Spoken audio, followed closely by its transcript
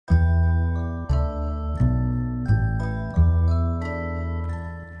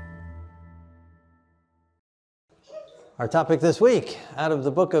Our topic this week, out of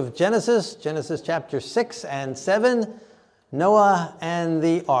the book of Genesis, Genesis chapter 6 and 7, Noah and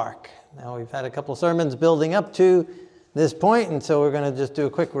the Ark. Now we've had a couple sermons building up to this point, and so we're going to just do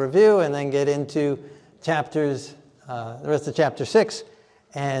a quick review and then get into the rest of chapter 6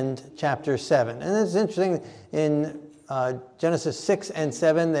 and chapter 7. And it's interesting, in Genesis 6 and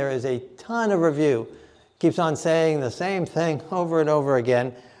 7, there is a ton of review. Keeps on saying the same thing over and over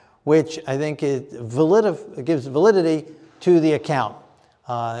again, which I think gives validity to the account.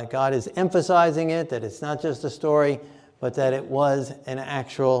 God is emphasizing it, that it's not just a story, but that it was an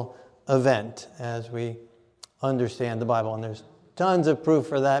actual event as we understand the Bible. And there's tons of proof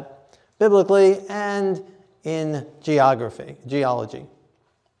for that biblically and in geology,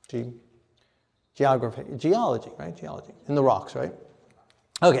 right? Geology, in the rocks, right?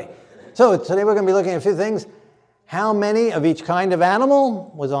 Okay, so today we're going to be looking at a few things. How many of each kind of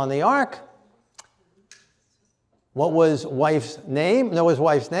animal was on the ark? What was Noah's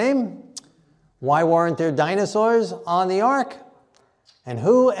wife's name? Why weren't there dinosaurs on the ark? And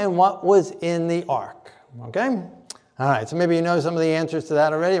who and what was in the ark? Okay? All right, so maybe you know some of the answers to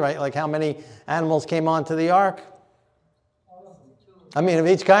that already, right? Like how many animals came onto the ark? Of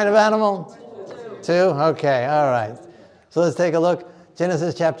each kind of animal? Two? Okay, all right. So let's take a look.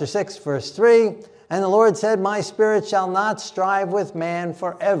 Genesis chapter 6, verse 3. And the Lord said, My spirit shall not strive with man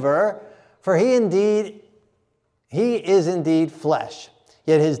forever, for he is indeed flesh.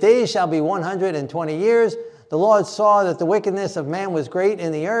 Yet his days shall be 120 years. The Lord saw that the wickedness of man was great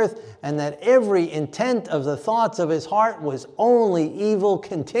in the earth, and that every intent of the thoughts of his heart was only evil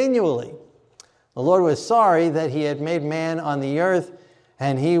continually. The Lord was sorry that he had made man on the earth,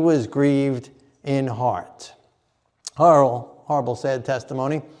 and he was grieved in heart. Horrible, sad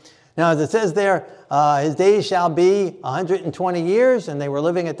testimony. Now, as it says there, his days shall be 120 years, and they were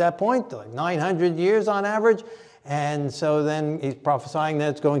living at that point, like 900 years on average. And so then he's prophesying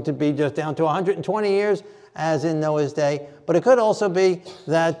that it's going to be just down to 120 years, as in Noah's day. But it could also be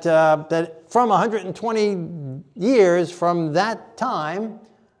that from 120 years from that time,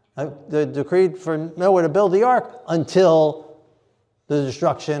 the decree for Noah to build the ark until the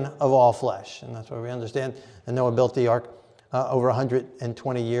destruction of all flesh. And that's why we understand that Noah built the ark over a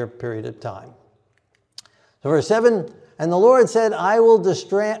 120-year period of time. So verse 7, And the Lord said, I will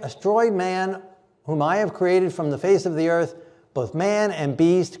destroy man whom I have created from the face of the earth, both man and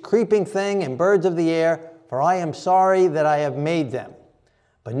beast, creeping thing and birds of the air, for I am sorry that I have made them.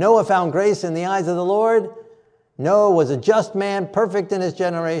 But Noah found grace in the eyes of the Lord. Noah was a just man, perfect in his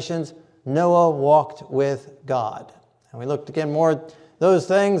generations. Noah walked with God. And we looked again more at those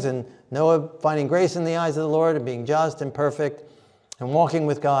things, and Noah finding grace in the eyes of the Lord and being just and perfect and walking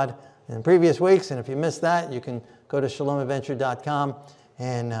with God in previous weeks. And if you missed that, you can go to shalomadventure.com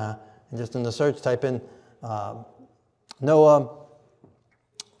and just in the search type in Noah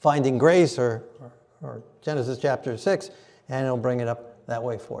finding grace or Genesis chapter 6, and it'll bring it up that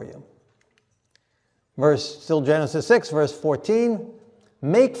way for you. Still Genesis 6, verse 14.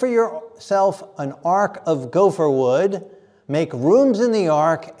 Make for yourself an ark of gopher wood. Make rooms in the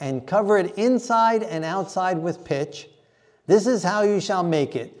ark and cover it inside and outside with pitch. This is how you shall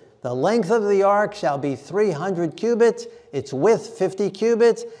make it. The length of the ark shall be 300 cubits, its width 50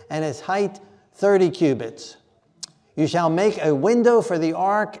 cubits, and its height 30 cubits. You shall make a window for the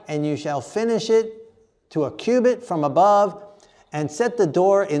ark, and you shall finish it to a cubit from above, and set the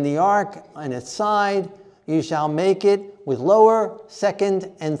door in the ark on its side. You shall make it with lower, second,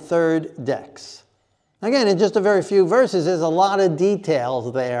 and third decks. Again, in just a very few verses, there's a lot of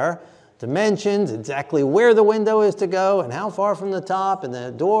details there. Dimensions, exactly where the window is to go, and how far from the top, and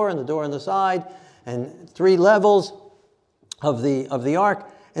the door on the side, and 3 levels of the ark.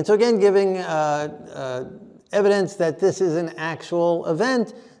 And so again, giving evidence that this is an actual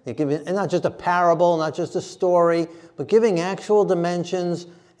event, and not just a parable, not just a story, but giving actual dimensions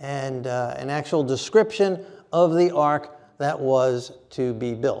and an actual description of the ark that was to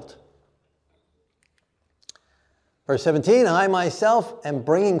be built. Verse 17, I myself am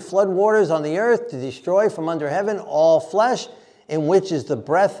bringing flood waters on the earth to destroy from under heaven all flesh, in which is the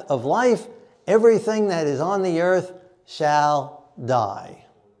breath of life. Everything that is on the earth shall die.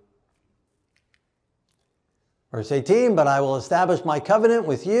 Verse 18, but I will establish my covenant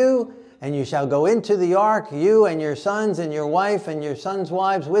with you, and you shall go into the ark, you and your sons and your wife and your sons'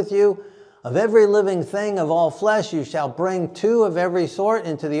 wives with you. Of every living thing of all flesh you shall bring 2 of every sort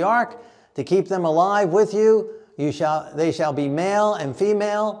into the ark to keep them alive with you. They shall be male and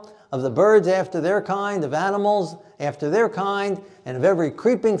female, of the birds after their kind, of animals after their kind, and of every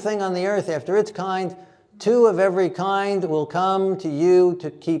creeping thing on the earth after its kind. 2 of every kind will come to you to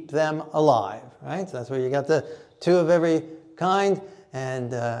keep them alive. Right? So that's where you got the two of every kind,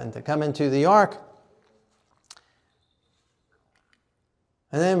 and to come into the ark.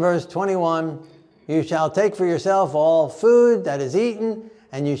 And then verse 21, you shall take for yourself all food that is eaten,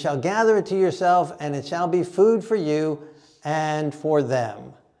 and you shall gather it to yourself, and it shall be food for you and for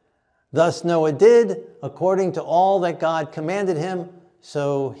them. Thus Noah did, according to all that God commanded him,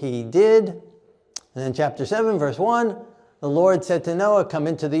 so he did. And then chapter 7, verse 1, the Lord said to Noah, come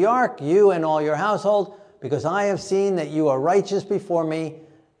into the ark, you and all your household, because I have seen that you are righteous before me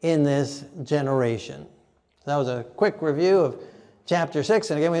in this generation. That was a quick review of chapter 6.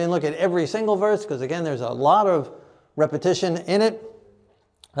 And again, we didn't look at every single verse, because again, there's a lot of repetition in it.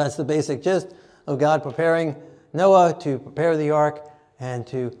 That's the basic gist of God preparing Noah to prepare the ark and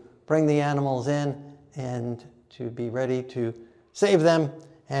to bring the animals in and to be ready to save them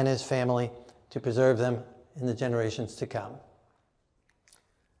and his family, to preserve them in the generations to come.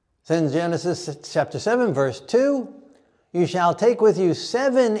 So in Genesis chapter 7, verse 2, you shall take with you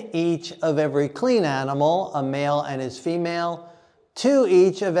 7 each of every clean animal, a male and his female, 2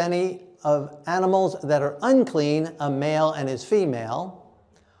 each of any of animals that are unclean, a male and his female,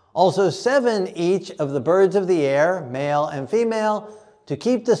 also 7 each of the birds of the air, male and female, to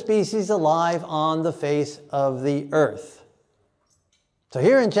keep the species alive on the face of the earth. So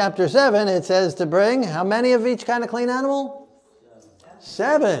here in chapter 7, it says to bring how many of each kind of clean animal?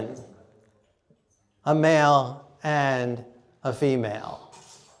 7. A male and a female.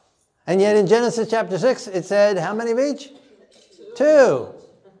 And yet in Genesis chapter 6, it said how many of each? 2.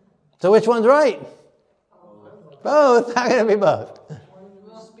 So which one's right? Both. How can it be both?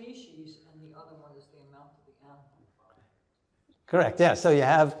 Species, and the other one is the amount of the animal. Correct, yeah. So you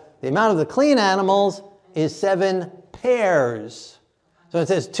have the amount of the clean animals is 7 pairs. So it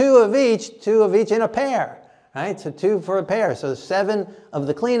says 2 of each in a pair, right? So 2 for a pair. So 7 of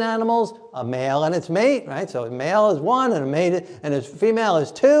the clean animals, a male and its mate, right? So a male is 1 and a mate and a female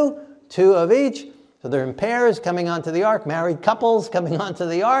is 2, 2 of each. So they're in pairs coming onto the ark, married couples coming onto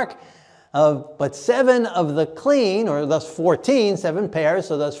the ark. But 7 of the clean, or thus 14, 7 pairs,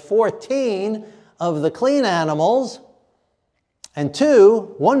 so thus 14 of the clean animals, and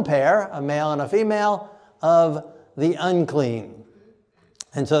 1 pair, a male and a female, of the unclean.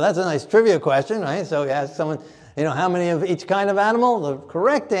 And so that's a nice trivia question, right? So you ask someone, how many of each kind of animal? The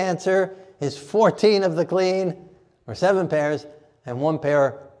correct answer is 14 of the clean, or 7 pairs, and 1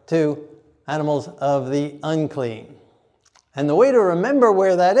 pair, 2 animals of the unclean. And the way to remember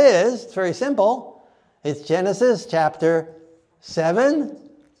where that is, it's very simple. It's Genesis chapter 7,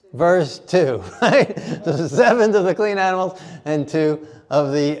 verse 2, right? So 7 of the clean animals and 2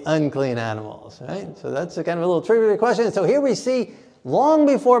 of the unclean animals, right? So that's a kind of a little trivia question. So here we see, long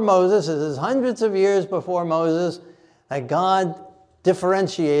before Moses, this is hundreds of years before Moses, that God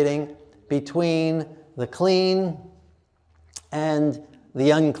differentiating between the clean and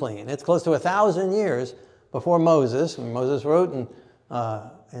the unclean. It's close to 1,000 years before Moses, when Moses wrote in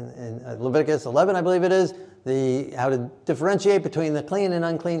Leviticus 11, I believe it is, how to differentiate between the clean and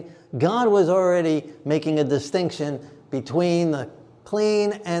unclean. God was already making a distinction between the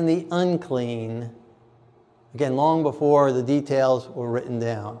clean and the unclean, again, long before the details were written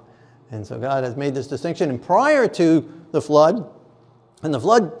down. And so God has made this distinction. And prior to the flood, and the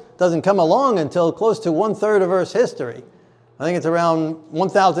flood doesn't come along until close to 1/3 of Earth's history. I think it's around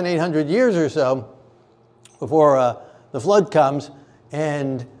 1,800 years or so before the flood comes.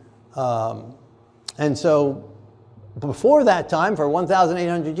 And so before that time, for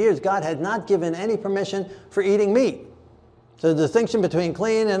 1,800 years, God had not given any permission for eating meat. So the distinction between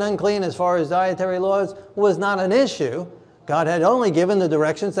clean and unclean as far as dietary laws was not an issue. God had only given the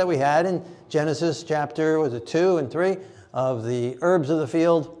directions that we had in Genesis chapter, 2 and 3, of the herbs of the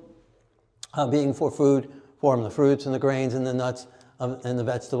field being for food for them, the fruits and the grains and the nuts and the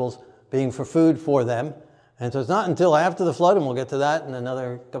vegetables being for food for them. And so it's not until after the flood, and we'll get to that in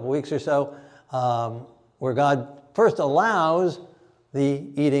another couple weeks or so, where God first allows the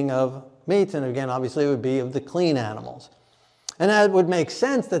eating of meat, and again, obviously it would be of the clean animals. And that would make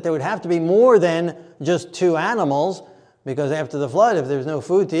sense that there would have to be more than just 2 animals, because after the flood, if there's no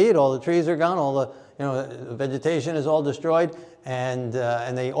food to eat, all the trees are gone, all the vegetation is all destroyed, and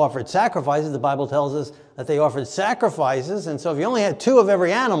they offered sacrifices. The Bible tells us that they offered sacrifices, and so if you only had 2 of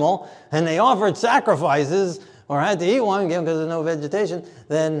every animal, and they offered sacrifices, or had to eat one again because there's no vegetation,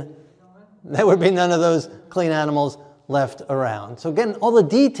 then there would be none of those clean animals left around. So again, all the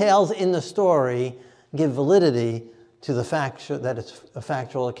details in the story give validity to the fact that it's a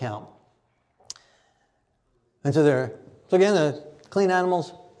factual account. And so again, the clean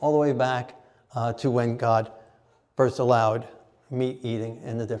animals all the way back to when God first allowed meat eating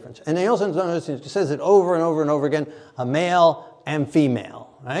and the difference. And they also notice it says it over and over and over again, a male and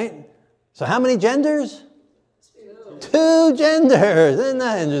female, right? So how many genders? Two genders. Isn't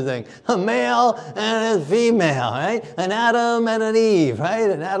that interesting? A male and a female, right? An Adam and an Eve, right?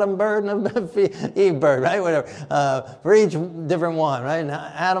 An Adam bird and a Eve bird, right? Whatever. For each different one, right? An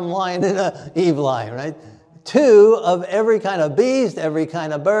Adam lion and an Eve lion, right? Two of every kind of beast, every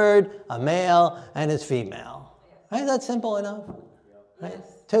kind of bird, a male and his female. Right? That's simple enough. Right?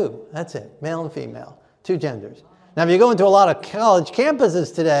 Two. That's it. Male and female. Two genders. Now, if you go into a lot of college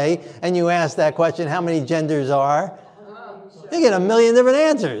campuses today and you ask that question, how many genders are? You get a million different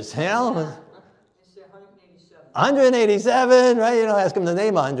answers, you know? 187, right? You don't ask them to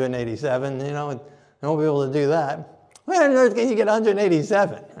name 187, you know, they won't be able to do that. Where on earth can you get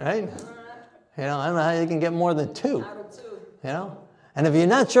 187, right? You know, I don't know how you can get more than two, you know? And if you're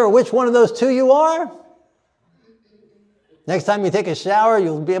not sure which one of those two you are, next time you take a shower,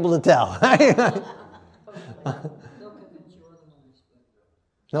 you'll be able to tell, right?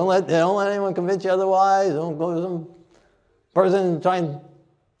 Don't let anyone convince you otherwise. Don't go to some person and try and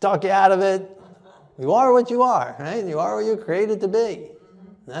talk you out of it. You are what you are, right? You are what you're created to be.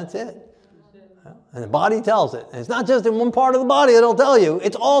 That's it. And the body tells it. And it's not just in one part of the body that'll tell you.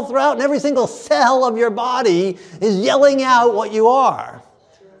 It's all throughout, and every single cell of your body is yelling out what you are.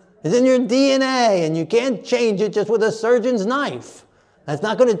 It's in your DNA, and you can't change it just with a surgeon's knife. That's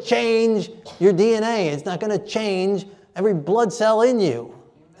not going to change your DNA. It's not going to change every blood cell in you,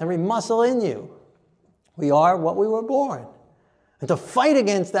 every muscle in you. We are what we were born. And to fight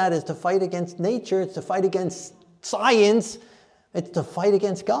against that is to fight against nature. It's to fight against science. It's to fight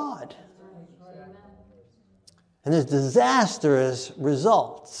against God. And there's disastrous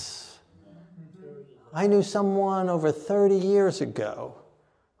results. I knew someone over 30 years ago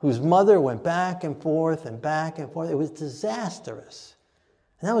whose mother went back and forth and back and forth. It was disastrous.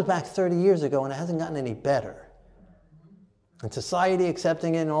 And that was back 30 years ago, and it hasn't gotten any better. And society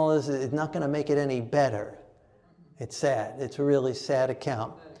accepting it and all this is not going to make it any better. It's sad. It's a really sad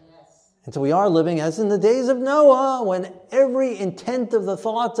account. And so we are living as in the days of Noah, when every intent of the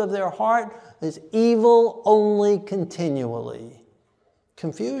thoughts of their heart is evil only continually.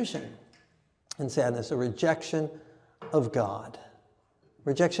 Confusion and sadness, a rejection of God.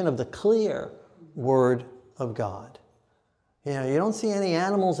 Rejection of the clear word of God. You know, you don't see any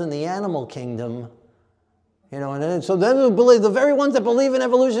animals in the animal kingdom. You know, and so then we believe, the very ones that believe in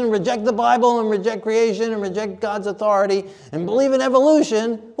evolution, reject the Bible and reject creation and reject God's authority and believe in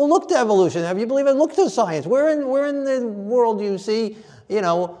evolution, well, look to evolution. If you believe it, look to science. Where in the world do you see, you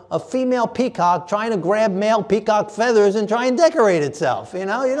know, a female peacock trying to grab male peacock feathers and try and decorate itself? You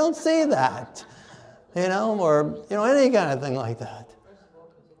know, you don't see that. You know, or, you know, any kind of thing like that.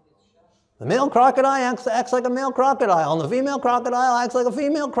 The male crocodile acts like a male crocodile, and the female crocodile acts like a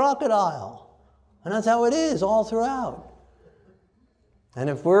female crocodile. And that's how it is all throughout. And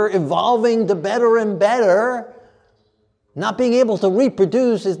if we're evolving to better and better, not being able to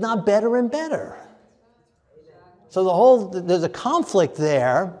reproduce is not better and better. So there's a conflict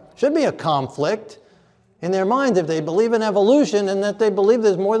there, should be a conflict in their minds if they believe in evolution and that they believe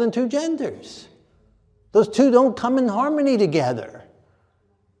there's more than two genders. Those two don't come in harmony together.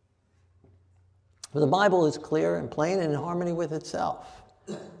 But the Bible is clear and plain and in harmony with itself.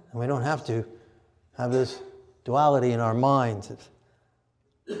 And we don't have to have this duality in our minds,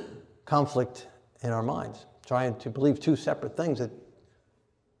 conflict in our minds, trying to believe two separate things at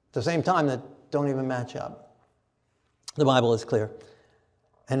the same time that don't even match up. The Bible is clear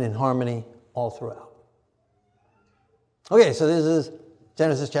and in harmony all throughout. Okay, so this is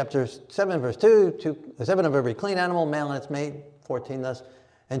Genesis chapter 7, verse 2, 7 of every clean animal, male and its mate, 14 thus,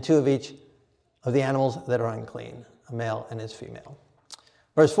 and 2 of each of the animals that are unclean, a male and his female.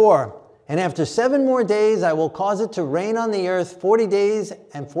 Verse 4, and after 7 more days I will cause it to rain on the earth 40 days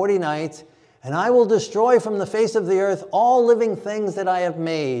and 40 nights, and I will destroy from the face of the earth all living things that I have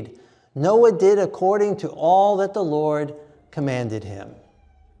made. Noah did according to all that the Lord commanded him.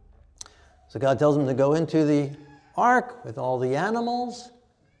 So God tells him to go into the ark with all the animals,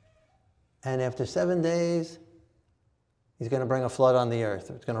 and after 7 days, he's going to bring a flood on the earth.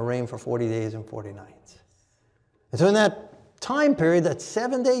 It's going to rain for 40 days and 40 nights. And so in that time period, that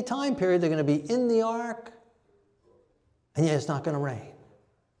 7-day time period, they're going to be in the ark, and yet it's not going to rain.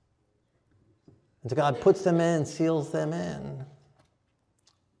 And so God puts them in, seals them in,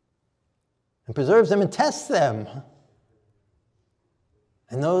 and preserves them and tests them.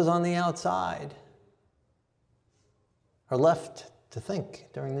 And those on the outside are left to think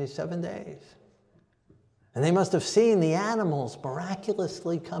during these 7 days. And they must have seen the animals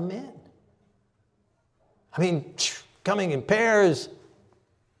miraculously come in. I mean, coming in pairs,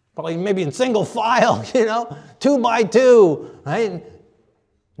 probably maybe in single file, 2 by 2, right?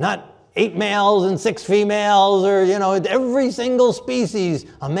 Not 8 males and 6 females, or, every single species,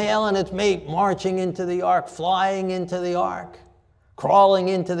 a male and its mate marching into the ark, flying into the ark, crawling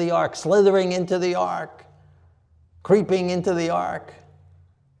into the ark, slithering into the ark, creeping into the ark.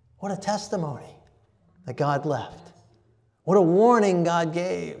 What a testimony that God left. What a warning God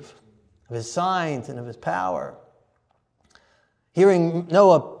gave of his signs and of his power. Hearing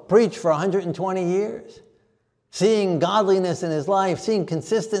Noah preach for 120 years, seeing godliness in his life, seeing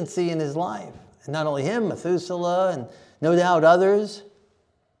consistency in his life. And not only him, Methuselah, and no doubt others.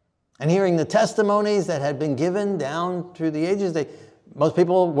 And hearing the testimonies that had been given down through the ages. Most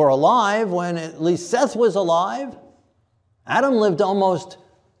people were alive when at least Seth was alive. Adam lived almost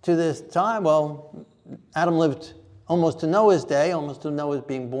to this time. Well, Adam lived almost to Noah's day, almost to Noah's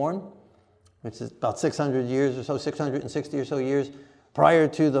being born, which is about 600 years or so, 660 or so years prior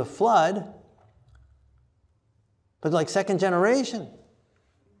to the flood. But like second generation,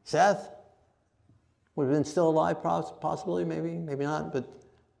 Seth would have been still alive possibly, maybe not, but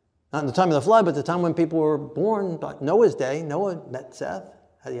not in the time of the flood, but the time when people were born. But Noah's day, Noah met Seth,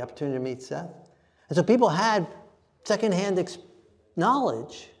 had the opportunity to meet Seth. And so people had secondhand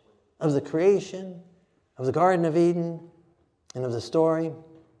knowledge of the creation, of the Garden of Eden, and of the story.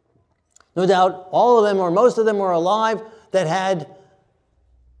 No doubt all of them, or most of them, were alive that had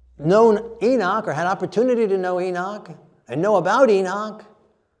known Enoch, or had opportunity to know Enoch, and know about Enoch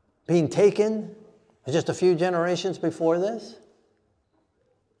being taken just a few generations before this.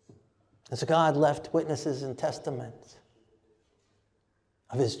 And so God left witnesses and testaments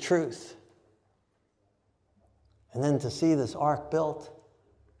of his truth. And then to see this ark built,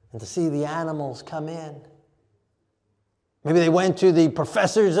 and to see the animals come in. Maybe they went to the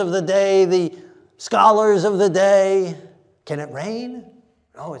professors of the day, the scholars of the day. Can it rain?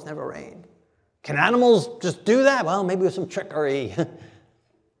 No, it's never rained. Can animals just do that? Well, maybe with some trickery. It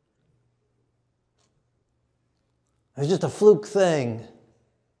was just a fluke thing.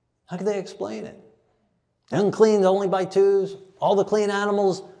 How could they explain it? Unclean only by 2s, all the clean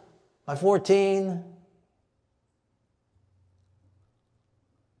animals by 14.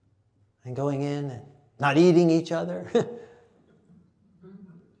 And going in and not eating each other.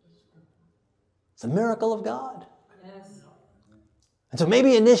 It's a miracle of God. Yes. And so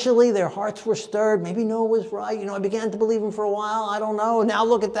maybe initially their hearts were stirred. Maybe Noah was right. I began to believe him for a while. I don't know. Now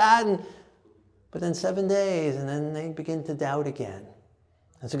look at that. But then 7 days, and then they begin to doubt again.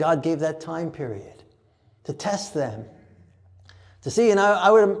 And so God gave that time period to test them, to see. And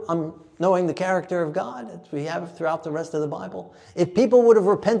I'm knowing the character of God, as we have throughout the rest of the Bible. If people would have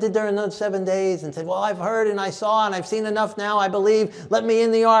repented during those 7 days and said, well, I've heard and I saw and I've seen enough now, I believe, let me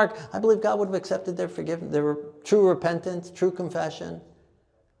in the ark, I believe God would have accepted their forgiveness, their true repentance, true confession,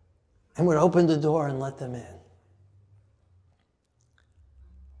 and would open the door and let them in.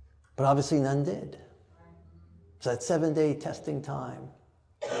 But obviously none did. It's that 7-day testing time.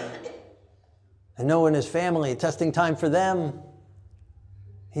 And Noah and his family, testing time for them,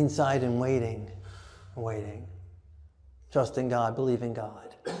 inside and waiting, trusting God, believing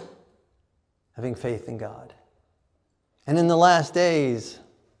God, having faith in God. And in the last days,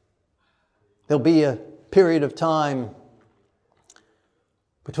 there'll be a period of time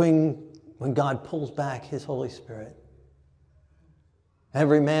between when God pulls back his Holy Spirit.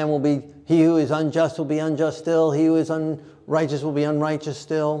 Every man will be, he who is unjust will be unjust still, he who is unrighteous will be unrighteous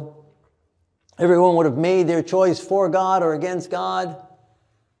still. Everyone would have made their choice for God or against God.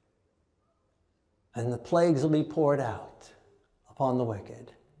 And the plagues will be poured out upon the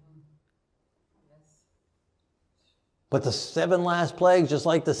wicked. But the 7 last plagues, just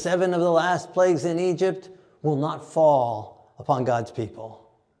like the 7 of the last plagues in Egypt, will not fall upon God's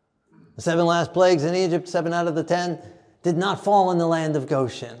people. The 7 last plagues in Egypt, 7 out of the 10, did not fall in the land of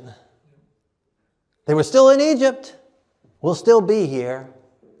Goshen. They were still in Egypt, will still be here,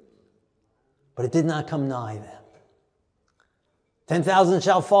 but it did not come nigh them. 10,000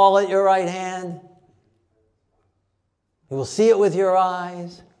 shall fall at your right hand. You will see it with your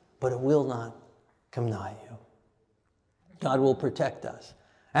eyes, but it will not come nigh you. God will protect us.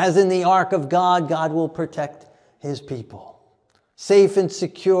 As in the ark of God, God will protect his people. Safe and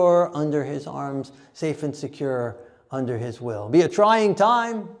secure under his arms, safe and secure under his will. It'll be a trying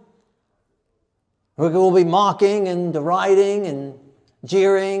time. We will be mocking and deriding and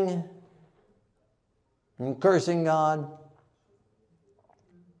jeering and cursing God.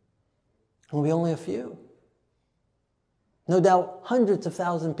 It will be only a few. No doubt hundreds of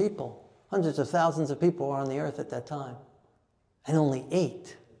thousands of people were on the earth at that time. And only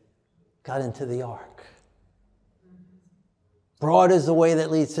 8 got into the ark. Broad is the way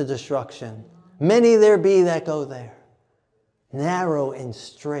that leads to destruction. Many there be that go there. Narrow and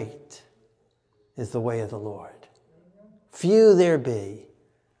straight is the way of the Lord. Few there be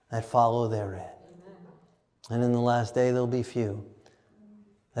that follow therein. And in the last day there'll be few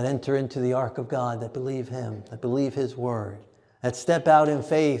that enter into the ark of God, that believe him, that believe his word, that step out in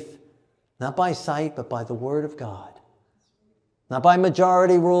faith, not by sight, but by the word of God. Not by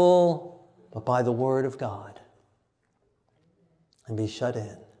majority rule, but by the word of God. And be shut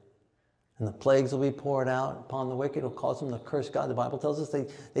in. And the plagues will be poured out upon the wicked. It'll cause them to curse God. The Bible tells us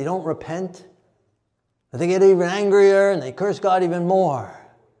they don't repent. But they get even angrier and they curse God even more.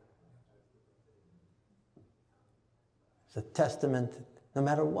 It's a testament that no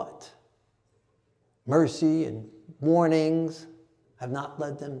matter what, mercy and warnings have not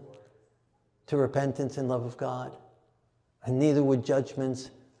led them to repentance and love of God. And neither would judgments.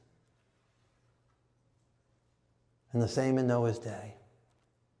 And the same in Noah's day.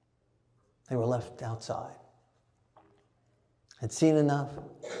 They were left outside. Had seen enough,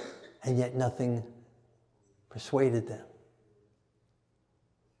 and yet nothing persuaded them.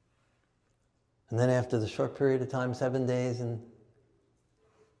 And then after the short period of time, 7 days in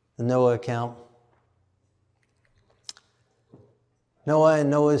the Noah account, Noah and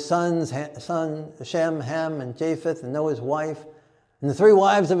Noah's sons, Shem, Ham, and Japheth, and Noah's wife, and the 3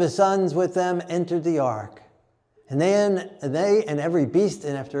 wives of his sons with them entered the ark. And they and every beast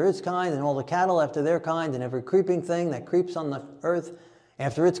and after its kind, and all the cattle after their kind, and every creeping thing that creeps on the earth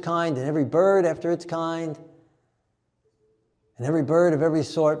after its kind, and every bird after its kind, and every bird of every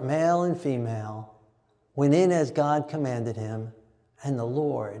sort, male and female, went in as God commanded him, and the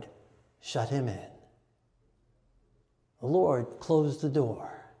Lord shut him in. The Lord closed the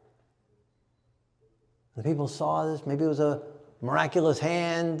door. The people saw this. Maybe it was a miraculous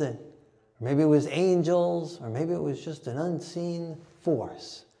hand, or maybe it was angels, or maybe it was just an unseen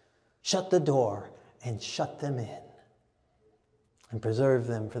force. Shut the door and shut them in and preserved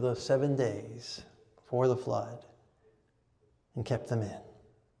them for those 7 days before the flood and kept them in.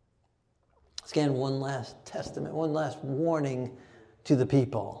 Again, one last testament, one last warning to the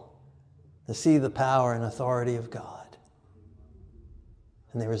people to see the power and authority of God.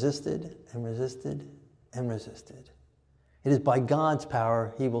 And they resisted and resisted and resisted. It is by God's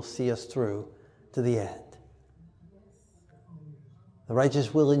power he will see us through to the end. The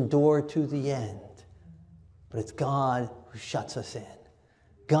righteous will endure to the end. But it's God who shuts us in.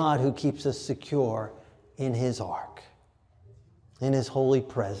 God who keeps us secure in his ark, in his holy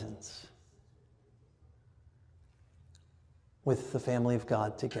presence, with the family of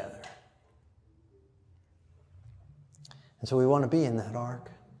God together. And so we want to be in that ark.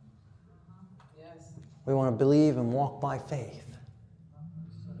 Yes. We want to believe and walk by faith.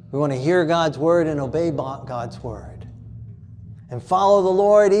 We want to hear God's word and obey God's word. And follow the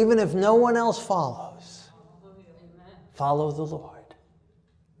Lord even if no one else follows. Follow the Lord.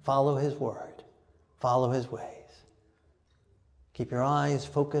 Follow his word. Follow his ways. Keep your eyes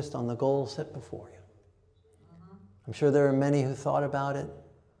focused on the goal set before you. I'm sure there are many who thought about it,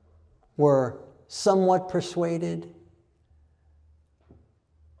 were somewhat persuaded.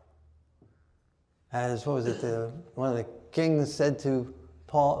 As, what was it, one of the kings said to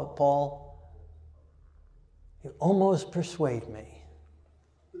Paul, you almost persuade me.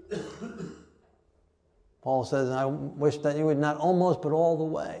 Paul says, I wish that you would not almost, but all the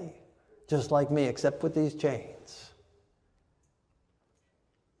way, just like me, except with these chains.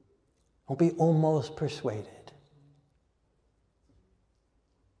 Don't be almost persuaded.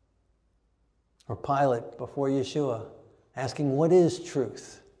 Or Pilate before Yeshua, asking, what is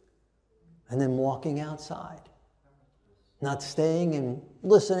truth? And then walking outside, not staying and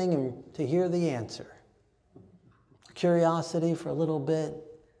listening and to hear the answer. Curiosity for a little bit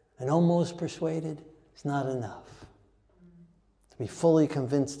and almost persuaded is not enough. To be fully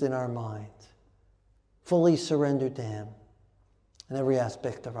convinced in our minds, fully surrendered to him in every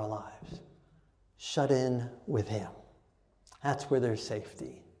aspect of our lives. Shut in with him. That's where there's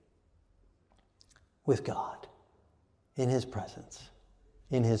safety. With God, in his presence,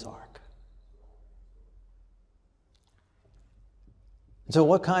 in his ark. So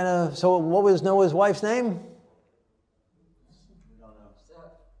what was Noah's wife's name?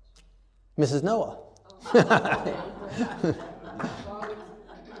 Mrs. Noah.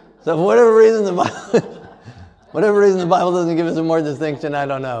 So for whatever reason the Bible doesn't give us a more distinction, I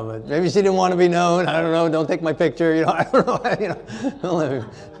don't know. But maybe she didn't want to be known. I don't know. Don't take my picture. I don't know.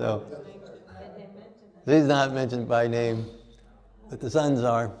 So she's not mentioned by name, but the sons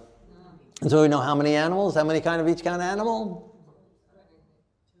are. And so we know how many animals, how many kind of each kind of animal?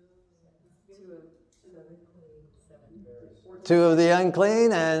 2 of the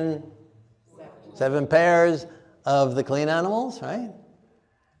unclean and 7 pairs of the clean animals, right?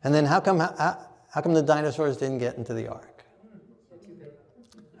 And then how come the dinosaurs didn't get into the ark?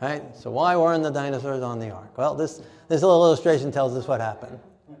 Right? So why weren't the dinosaurs on the ark? Well, this little illustration tells us what happened.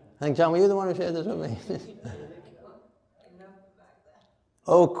 I think, John, were you the one who shared this with me?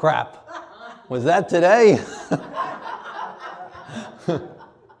 Oh, crap. Was that today?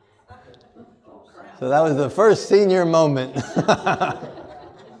 So that was the first senior moment.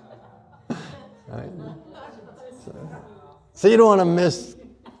 Right. So you don't want to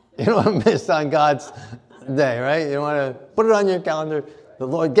miss on God's day, right? You want to put it on your calendar. The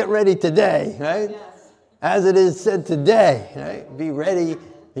Lord, get ready today, right? Yes. As it is said today, right? Be ready,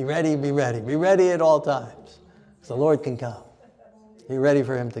 be ready, be ready. Be ready at all times. So the Lord can come. Be ready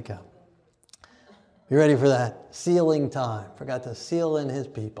for him to come. Be ready for that sealing time. For God to seal in his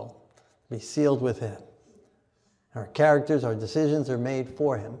people. Be sealed with him. Our characters, our decisions are made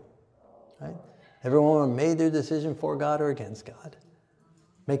for him. Right? Everyone made their decision for God or against God.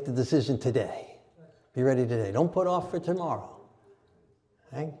 Make the decision today. Be ready today. Don't put off for tomorrow.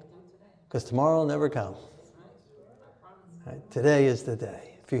 Right? Because tomorrow will never come. Right? Today is the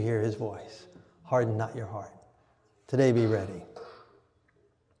day. If you hear his voice, harden not your heart. Today be ready.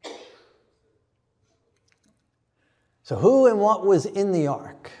 So who and what was in the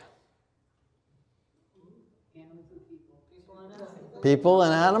ark? People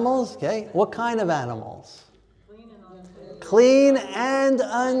and animals. Okay. What kind of animals? Clean and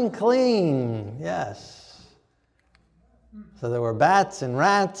unclean. Yes. So there were bats and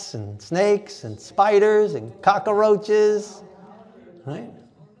rats and snakes and spiders and cockroaches. Right?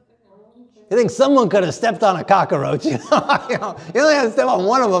 You think someone could have stepped on a cockroach? You only had to step on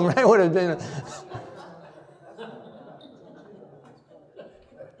one of them, right? Would have been.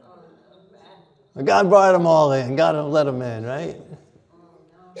 God brought them all in. God let them in, right?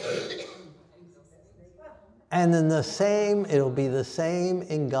 And then it'll be the same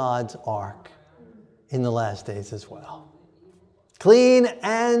in God's ark in the last days as well. Clean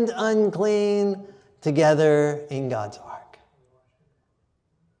and unclean together in God's ark.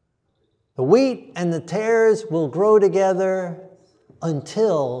 The wheat and the tares will grow together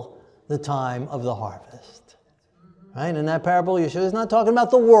until the time of the harvest. Right? In that parable, Yeshua is not talking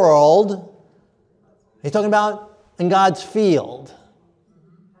about the world. He's talking about in God's field.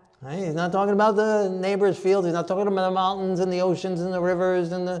 Right? He's not talking about the neighbor's field. He's not talking about the mountains and the oceans and the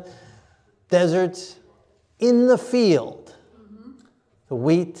rivers and the deserts. In the field, the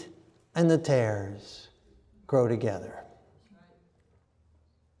wheat and the tares grow together.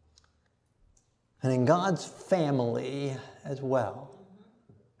 And in God's family as well,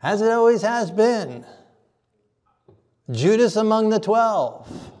 as it always has been, Judas among the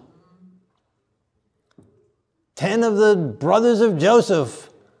 12, 10 of the brothers of Joseph,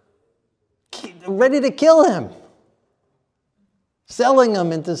 ready to kill him, selling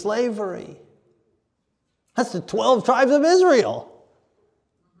him into slavery. That's the 12 tribes of Israel.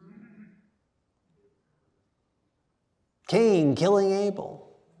 Cain killing Abel.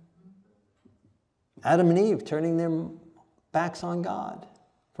 Adam and Eve turning their backs on God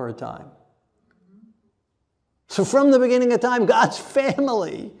for a time. So from the beginning of time, God's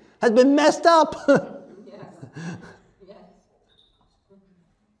family has been messed up.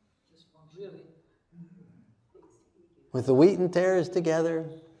 With the wheat and tares together,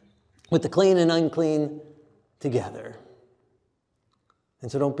 with the clean and unclean together.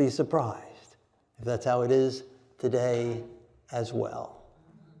 And so don't be surprised if that's how it is today as well.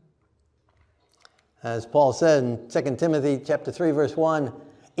 As Paul said in 2 Timothy chapter 3, verse 1,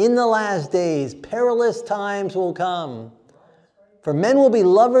 in the last days, perilous times will come. For men will be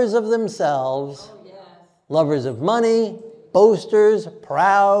lovers of themselves, lovers of money, boasters,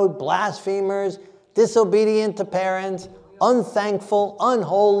 proud, blasphemers, disobedient to parents, unthankful,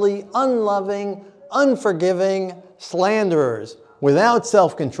 unholy, unloving, unforgiving, slanderers, without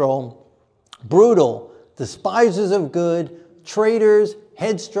self-control, brutal, despisers of good, traitors,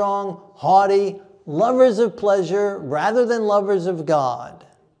 headstrong, haughty, lovers of pleasure rather than lovers of God.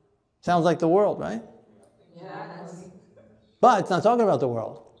 Sounds like the world, right? Yes. But it's not talking about the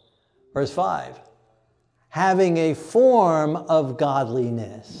world. Verse 5. Having a form of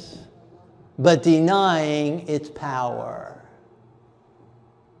godliness, but denying its power.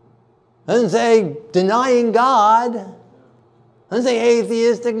 It doesn't say denying God. It doesn't say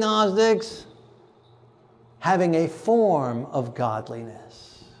atheists, agnostics. Having a form of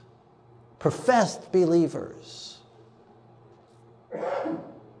godliness. Professed believers.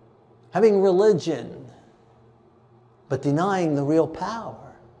 Having religion, but denying the real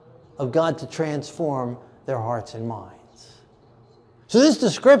power of God to transform their hearts and minds. So this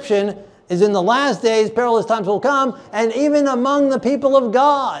description is in the last days, perilous times will come, and even among the people of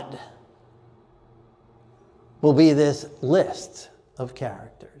God will be this list of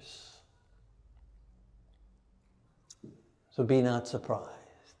characters. So be not surprised.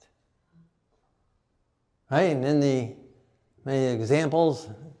 Right? And in the many examples,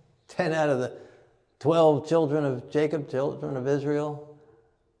 10 out of the 12 children of Jacob, children of Israel,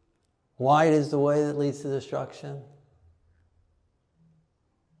 wide is the way that leads to destruction.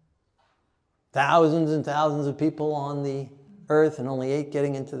 Thousands and thousands of people on the earth and only 8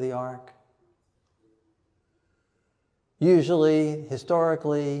 getting into the ark. Usually,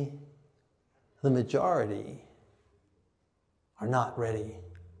 historically, the majority are not ready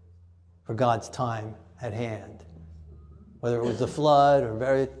for God's time at hand. Whether it was the flood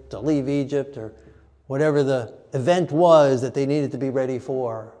or to leave Egypt or whatever the event was that they needed to be ready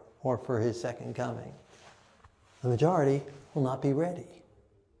for, or for his second coming. The majority will not be ready.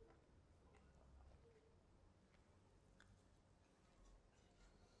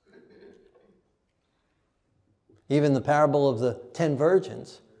 Even the parable of the 10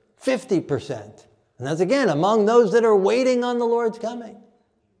 virgins, 50%. And that's again among those that are waiting on the Lord's coming.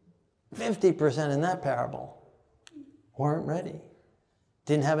 50% in that parable weren't ready.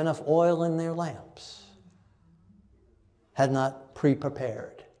 Didn't have enough oil in their lamps. Had not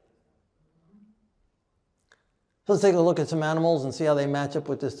pre-prepared. So let's take a look at some animals and see how they match up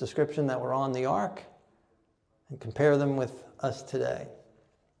with this description that were on the ark and compare them with us today.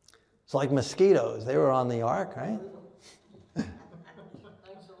 It's like mosquitoes. They were on the ark, right?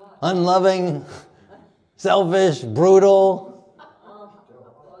 Unloving, selfish, brutal,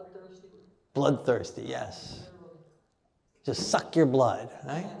 bloodthirsty, yes. Just suck your blood,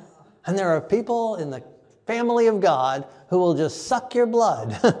 right? And there are people in the family of God who will just suck your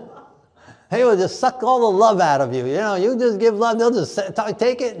blood. They will just suck all the love out of you. You know, you just give love, they'll just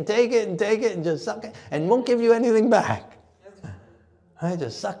take it and take it and take it and just suck it and won't give you anything back. Right?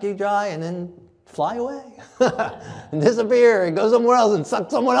 Just suck you dry and then fly away and disappear and go somewhere else and suck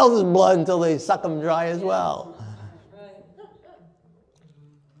someone else's blood until they suck them dry as well.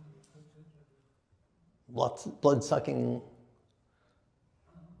 Blood-sucking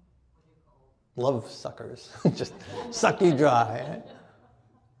love suckers. Just suck you dry. Right?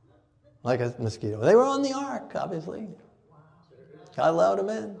 Like a mosquito. They were on the ark, obviously. God allowed them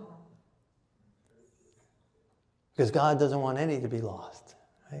in. Because God doesn't want any to be lost.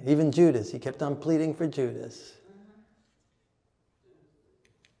 Right? Even Judas, he kept on pleading for Judas.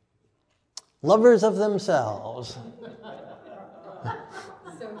 Lovers of themselves.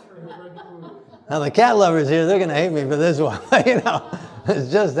 Now the cat lovers here, they're going to hate me for this one. You know,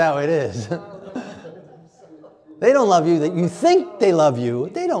 it's just how it is. They don't love you. That you think they love you.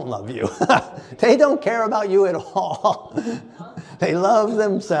 They don't love you. They don't care about you at all. They love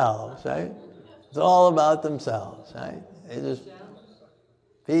themselves, right? It's all about themselves, right? They just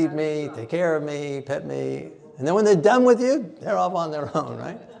feed me, take care of me, pet me. And then when they're done with you, they're off on their own,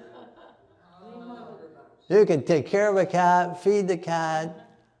 right? You can take care of a cat, feed the cat,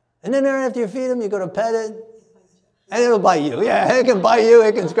 and then after you feed them, you go to pet it, and it'll bite you. Yeah, it can bite you,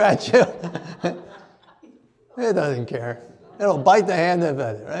 it can scratch you. It doesn't care. It'll bite the hand that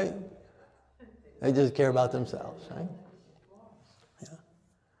fed it, right? They just care about themselves, right? Yeah.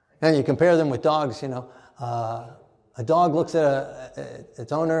 And you compare them with dogs, you know. A dog looks at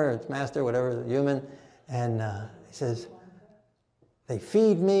its owner, its master, whatever, human, and he says, they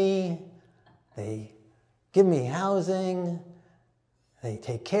feed me, they give me housing, they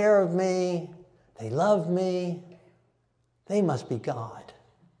take care of me, they love me, they must be God.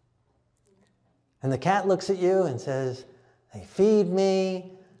 And the cat looks at you and says, they feed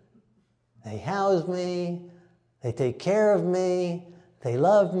me, they house me, they take care of me, they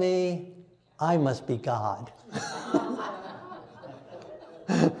love me, I must be God.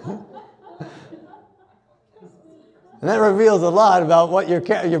 And that reveals a lot about what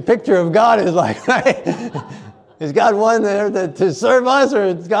your picture of God is like, right? Is God one there to serve us, or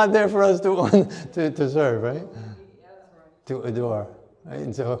is God there for us to serve, right? To adore. Right?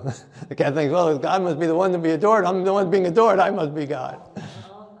 And so the cat thinks, well, if God must be the one to be adored, I'm the one being adored, I must be God.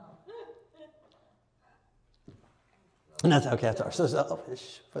 And that's how cats are, so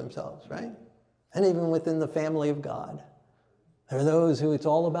selfish for themselves, right? And even within the family of God, there are those who it's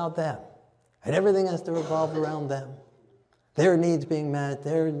all about them. And everything has to revolve around them. Their needs being met,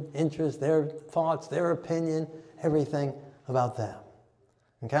 their interests, their thoughts, their opinion, everything about them.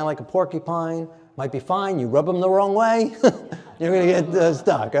 And kind of like a porcupine, might be fine, you rub them the wrong way, you're going to get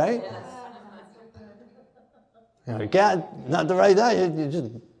stuck, right? You know, a cat, not the right time, you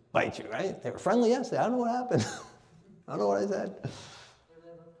just bite you, right? They were friendly yesterday. I don't know what happened. I don't know what I said.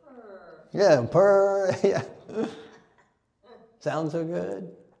 Yeah, purr. Yeah. Sounds so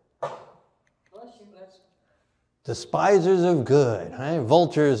good. Despisers of good, right?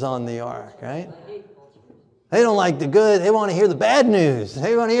 Vultures on the ark, right? They don't like the good. They want to hear the bad news.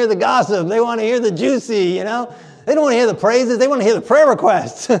 They want to hear the gossip. They want to hear the juicy, you know. They don't want to hear the praises. They want to hear the prayer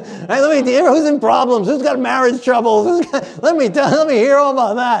requests. Right? Let me hear who's in problems. Who's got marriage troubles. Let me hear all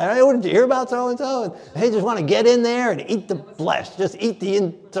about that. Right? What did you hear about so and so? They just want to get in there and eat the flesh. Just eat the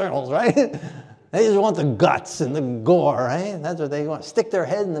internals, right? They just want the guts and the gore, right? That's what they want. Stick their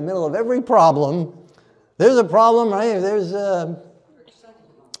head in the middle of every problem. There's a problem, right? There's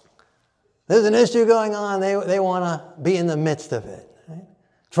an issue going on. They want to be in the midst of it. Right?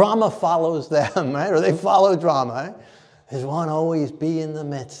 Drama follows them, right? Or they follow drama. Right? They just want to always be in the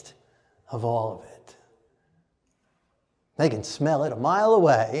midst of all of it. They can smell it a mile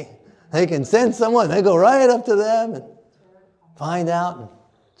away. They can sense someone. They go right up to them and find out and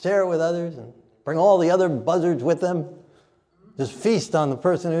share it with others and bring all the other buzzards with them. Just feast on the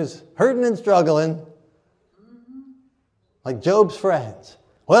person who's hurting and struggling. Like Job's friends.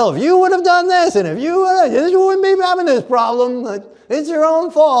 Well, if you would have done this, and if you wouldn't be having this problem, it's your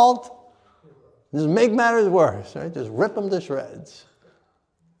own fault. Just make matters worse, right? Just rip them to shreds.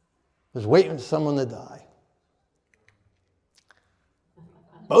 Just waiting for someone to die.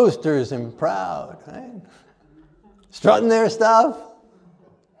 Boasters and proud, right? Strutting their stuff.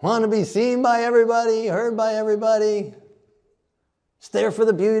 Want to be seen by everybody, heard by everybody. Just there for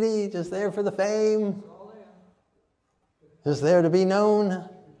the beauty, just there for the fame. Just there to be known,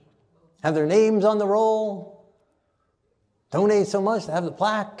 have their names on the roll, donate so much to have the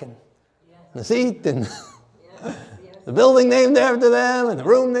plaque and the seat and the building named after them and the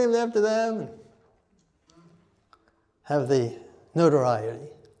room named after them. And have the notoriety,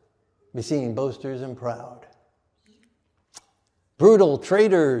 be seen boasters and proud. Brutal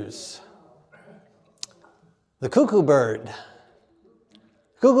traitors. The cuckoo bird.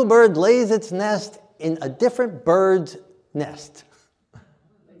 The cuckoo bird lays its nest in a different bird's nest.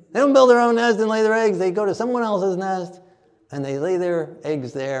 They don't build their own nest and lay their eggs. They go to someone else's nest and they lay their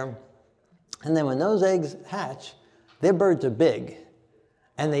eggs there. And then when those eggs hatch, their birds are big.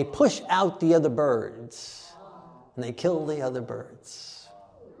 And they push out the other birds. And they kill the other birds.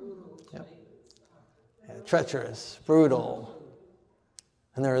 Yep. Yeah, treacherous, brutal.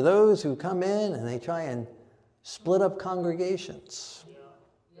 And there are those who come in and they try and split up congregations.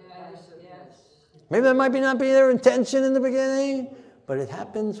 Maybe that might not be their intention in the beginning, but it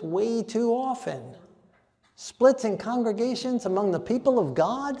happens way too often. Splits in congregations among the people of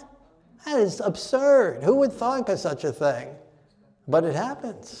God? That is absurd. Who would think of such a thing? But it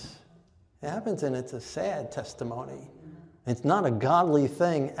happens. It happens, and it's a sad testimony. It's not a godly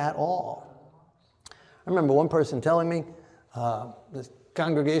thing at all. I remember one person telling me, this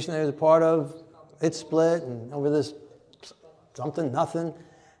congregation they was a part of, it split, and over this something, nothing.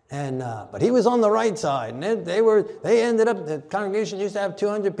 And but he was on the right side, and they ended up. The congregation used to have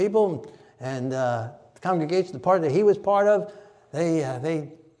 200 people, and the congregation, the part that he was part of, they had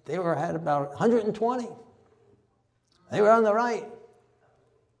about 120. They were on the right,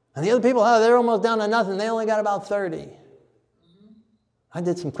 and the other people, they were almost down to nothing. They only got about 30. I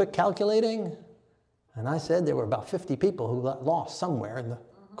did some quick calculating, and I said there were about 50 people who got lost somewhere in the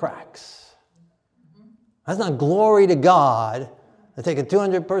cracks. That's not glory to God. To take a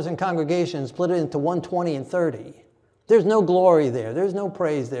 200-person congregation and split it into 120 and 30. There's no glory there. There's no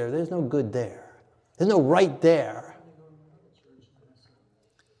praise there. There's no good there. There's no right there.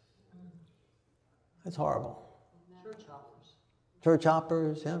 That's horrible. Church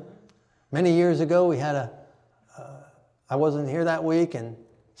hoppers, yeah. Many years ago, we had I wasn't here that week, and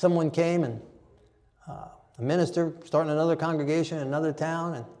someone came, and a minister starting another congregation in another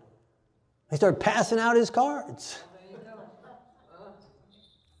town, and he started passing out his cards.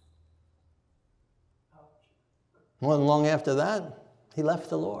 Wasn't long after that, he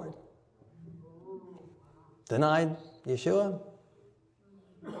left the Lord. Denied Yeshua.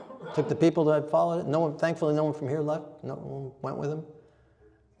 Took the people that had followed it. Thankfully, no one from here left. No one went with him.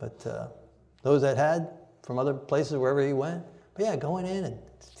 But those that had, from other places, wherever he went. But yeah, going in and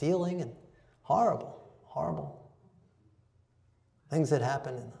stealing and horrible, horrible things that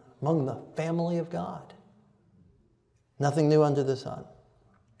happen among the family of God. Nothing new under the sun.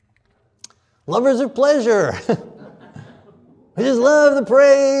 Lovers of pleasure. We just love the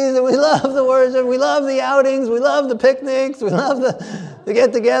praise, and we love the worship, we love the outings, we love the picnics, we love the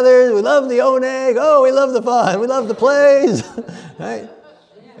get-togethers, we love the oneg, we love the fun, we love the plays, right?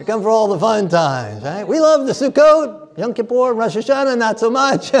 We come for all the fun times, right? We love the Sukkot, Yom Kippur, Rosh Hashanah, not so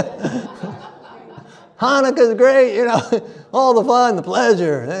much. Hanukkah's great, you know. All the fun, the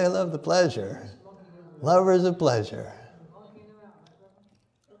pleasure. They love the pleasure. Lovers of pleasure.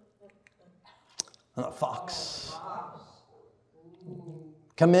 And a fox.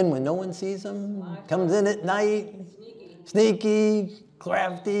 Come in when no one sees them. Comes in at night. Sneaky,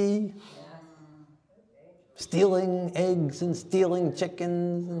 crafty. Stealing eggs and stealing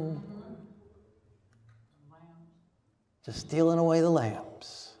chickens. And just stealing away the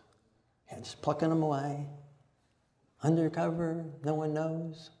lambs. And just plucking them away. Undercover, no one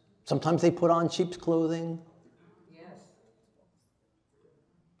knows. Sometimes they put on sheep's clothing.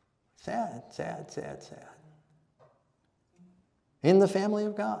 Sad, sad, sad, sad. In the family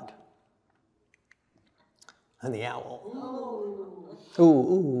of God. And the owl. Ooh,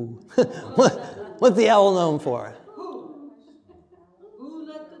 ooh. What's the owl known for? Who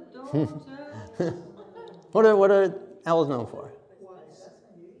let the dogs out? What are owls known for?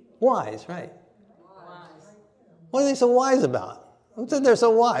 Wise, right. What are they so wise about? Who said they're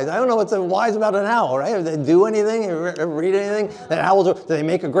so wise? I don't know what's so wise about an owl, right? Do they do anything? Ever read anything? That owls, do they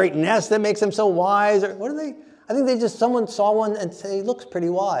make a great nest that makes them so wise? Or what are they? I think someone saw one and say, he looks pretty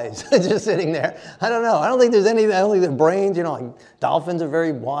wise, just sitting there. I don't know. I don't think there's any, I don't think their brains, you know, like dolphins are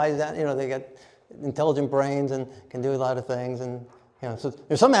very wise, you know, they got intelligent brains and can do a lot of things. And, you know, so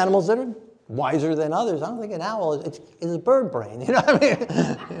there's some animals that are wiser than others. I don't think an owl is a bird brain, you know what I mean?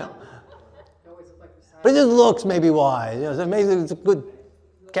 You know. But it just looks maybe wise. You know, so maybe it's a good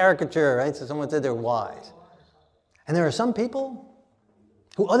caricature, right? So someone said they're wise. And there are some people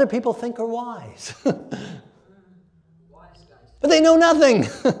who other people think are wise. But they know nothing.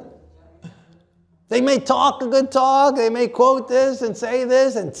 They may talk a good talk. They may quote this and say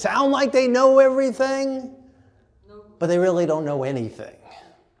this and sound like they know everything. But they really don't know anything.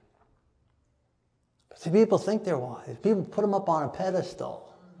 See, people think they're wise. People put them up on a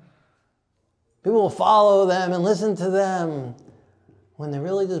pedestal. People will follow them and listen to them when they're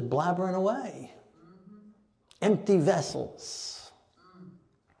really just blabbering away. Empty vessels.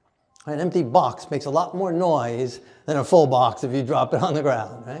 An empty box makes a lot more noise than a full box if you drop it on the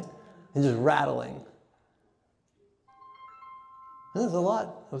ground, right? It's just rattling. And there's a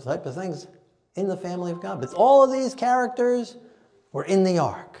lot of type of things in the family of God. But all of these characters were in the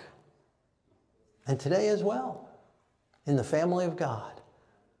ark. And today as well, in the family of God.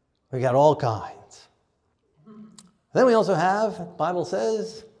 We got all kinds. Then we also have, the Bible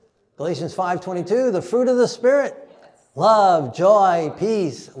says, Galatians 5:22, the fruit of the Spirit. Love, joy,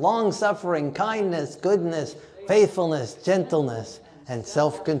 peace, long-suffering, kindness, goodness, faithfulness, gentleness, and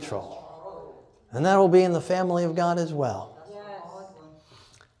self-control. And that will be in the family of God as well.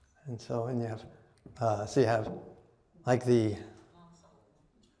 And so, and you have like the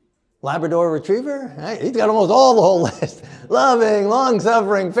Labrador Retriever, right? He's got almost all the whole list. Loving,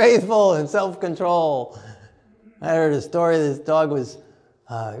 long-suffering, faithful, and self-control. I heard a story, this dog was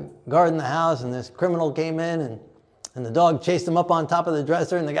guarding the house, and this criminal came in, and the dog chased him up on top of the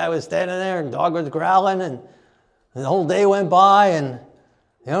dresser, and the guy was standing there, and the dog was growling, and the whole day went by, and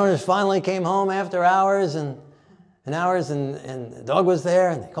the owners finally came home after hours, and the dog was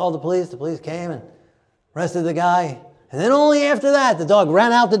there, and they called the police came and arrested the guy. And then only after that, the dog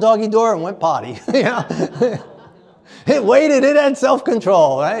ran out the doggy door and went potty. You know? It waited, it had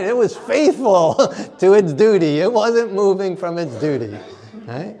self-control, right? It was faithful to its duty. It wasn't moving from its duty,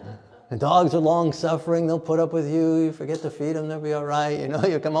 right? The dogs are long-suffering. They'll put up with you. You forget to feed them, they'll be all right. You know,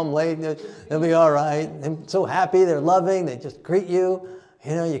 you come home late, they'll be all right. They're so happy, they're loving, they just greet you.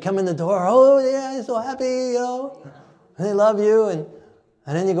 You know, you come in the door, oh yeah, you're so happy, you know. And they love you, and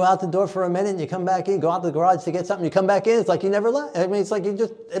then you go out the door for a minute, and you come back in, go out to the garage to get something, you come back in, it's like you never left. I mean, it's like you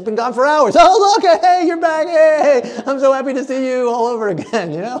just have been gone for hours. Oh, look, hey, you're back, hey, I'm so happy to see you all over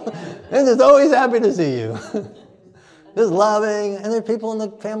again, you know? And just always happy to see you. Just loving, and there are people in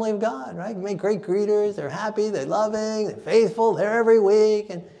the family of God, right? You make great greeters, they're happy, they're loving, they're faithful, they're every week,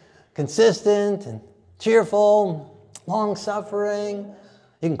 and consistent, and cheerful, long-suffering.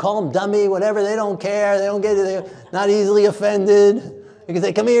 You can call them dummy, whatever, they don't care, they're not easily offended. You can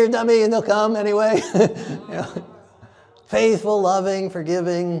say, come here, dummy, and they'll come anyway. You know? Faithful, loving,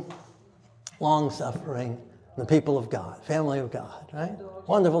 forgiving, long-suffering, the people of God, family of God, right?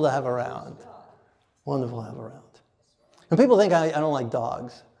 Wonderful to have around. Wonderful to have around. And people think I don't like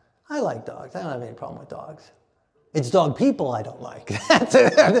dogs. I like dogs. I don't have any problem with dogs. It's dog people I don't like. That's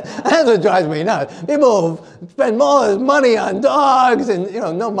what drives me nuts. People spend more money on dogs and, you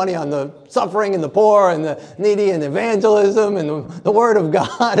know, no money on the suffering and the poor and the needy and evangelism and the word of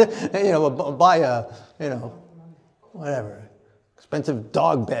God. And, you know, buy a, you know, whatever, expensive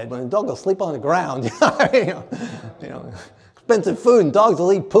dog bed. When a dog will sleep on the ground, you know, expensive food, and dogs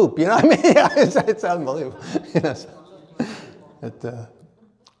will eat poop. You know what I mean? It's unbelievable. You know,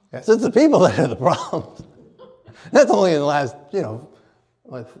 it's the people that are the problems. That's only in the last,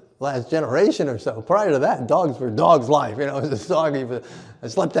 last generation or so. Prior to that, dogs were dogs' life. You know, it was a dog even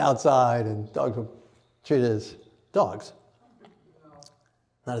slept outside, and dogs were treated as dogs,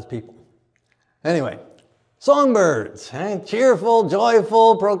 not as people. Anyway, songbirds, cheerful,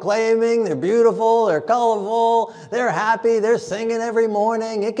 joyful, proclaiming. They're beautiful, they're colorful, they're happy, they're singing every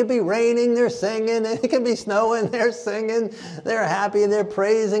morning. It could be raining, they're singing. It could be snowing, they're singing. They're happy, they're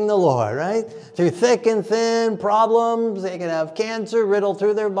praising the Lord, right? Through thick and thin problems, they can have cancer riddled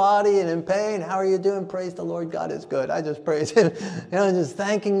through their body and in pain. How are you doing? Praise the Lord, God is good. I just praise Him. Just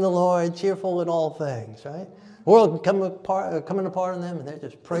thanking the Lord, cheerful in all things, right? The world coming apart on them, and they're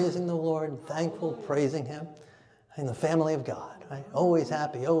just praising the Lord, and thankful, praising Him. And the family of God, right? Always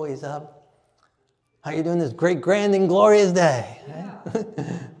happy, always up. How are you doing this great, grand, and glorious day? Right?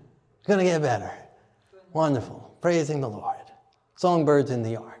 It's going to get better. Wonderful. Praising the Lord. Songbirds in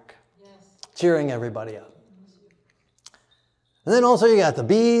the ark. Yes. Cheering everybody up. And then also you got the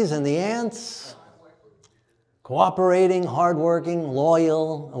bees and the ants. Cooperating, hardworking,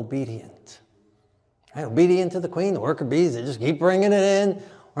 loyal, obedient. Right, obedient to the queen, the worker bees, they just keep bringing it in.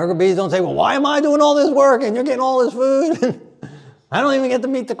 Worker bees don't say, well, why am I doing all this work and you're getting all this food? I don't even get to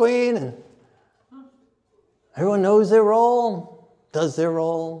meet the queen. And everyone knows their role, does their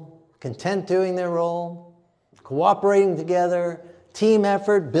role, content doing their role, cooperating together, team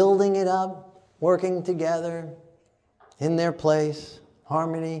effort, building it up, working together, in their place,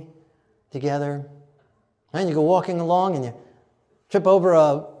 harmony together. And you go walking along and you trip over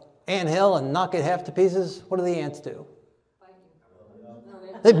a anthill and knock it half to pieces. What do the ants do?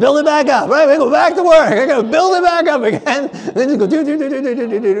 They build it back up, right? They go back to work. They're going to build it back up again. And they just go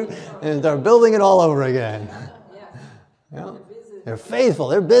do, and start building it all over again. They're faithful.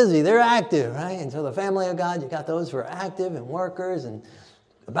 They're busy. They're active, right? And so the family of God, you got those who are active and workers and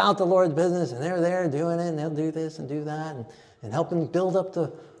about the Lord's business, and they're there doing it, and they'll do this and do that, and helping build up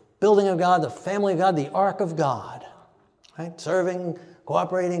the building of God, the family of God, the ark of God, right? Serving,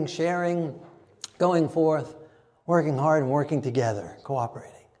 cooperating, sharing, going forth, working hard and working together,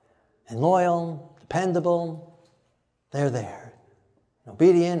 cooperating. And loyal, dependable, they're there.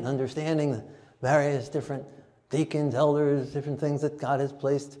 Obedient, understanding the various different deacons, elders, different things that God has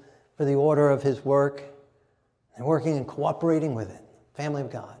placed for the order of His work. And working and cooperating with it. Family of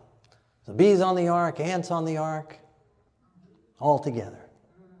God. So bees on the ark, ants on the ark, all together.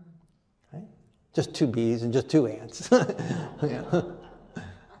 Right? Just 2 bees and just 2 ants. Yeah.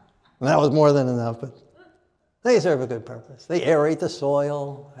 And that was more than enough, but they serve a good purpose. They aerate the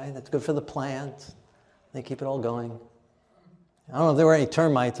soil, right? That's good for the plants. They keep it all going. I don't know if there were any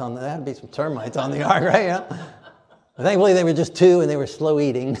termites on there. There had to be some termites on the ark, right? But thankfully, they were just 2 and they were slow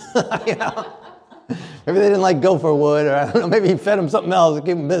eating. Maybe they didn't like gopher wood, or I don't know, maybe he fed them something else to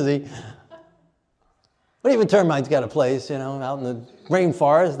keep them busy. But even termites got a place, out in the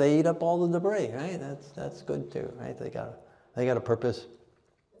rainforest, they eat up all the debris, right? That's good too, right? They got a purpose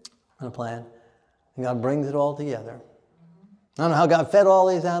and a plan. And God brings it all together. I don't know how God fed all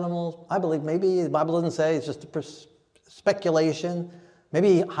these animals. I believe maybe the Bible doesn't say, it's just a speculation.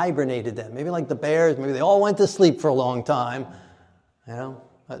 Maybe He hibernated them. Maybe like the bears, maybe they all went to sleep for a long time.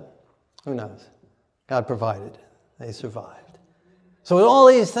 But who knows? God provided. They survived. So with all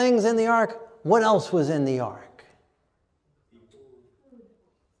these things in the ark, what else was in the ark?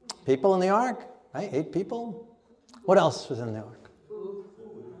 People in the ark, right? 8 people. What else was in the ark?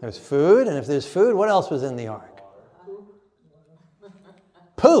 There's food, and if there's food, what else was in the ark?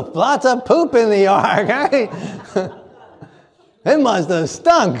 Poop. Lots of poop in the ark, right? It must have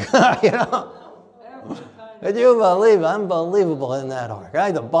stunk, Could you believe? Unbelievable in that ark,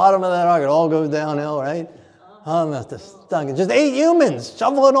 right? The bottom of that ark, it all goes downhill, right? Oh, it must have stunk. Just 8 humans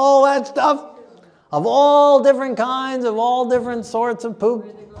shoveling all that stuff of all different kinds, of all different sorts of poop.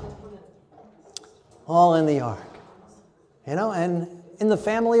 All in the ark. And in the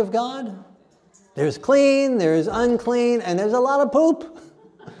family of God, there's clean, there's unclean, and there's a lot of poop.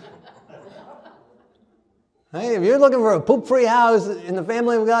 Hey, if you're looking for a poop-free house in the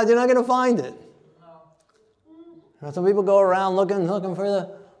family of God, you're not going to find it. Some people go around looking for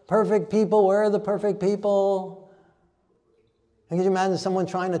the perfect people. Where are the perfect people? And can you imagine someone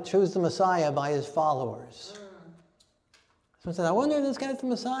trying to choose the Messiah by his followers? Someone said, I wonder if this guy's the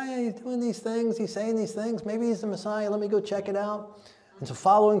Messiah. He's doing these things. He's saying these things. Maybe he's the Messiah. Let me go check it out. And so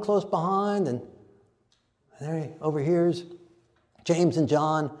following close behind. And there he overhears James and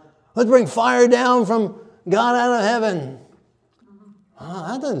John. Let's bring fire down from God out of heaven. Oh,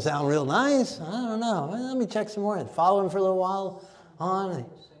 that doesn't sound real nice. I don't know. Let me check some more. And follow him for a little while on.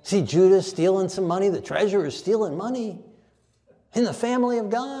 See Judas stealing some money. The treasurer is stealing money in the family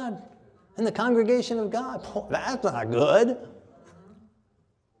of God, in the congregation of God. Boy, that's not good.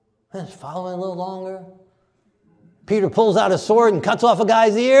 And following a little longer. Peter pulls out a sword and cuts off a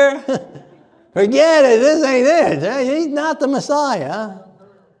guy's ear. Forget it. This ain't it. He's not the Messiah.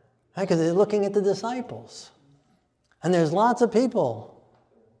 Because they're looking at the disciples. And there's lots of people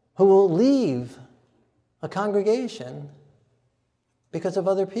who will leave a congregation because of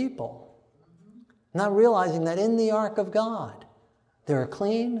other people, not realizing that in the ark of God, there are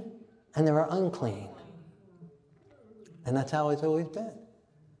clean and there are unclean. And that's how it's always been.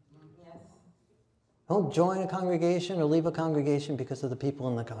 Don't join a congregation or leave a congregation because of the people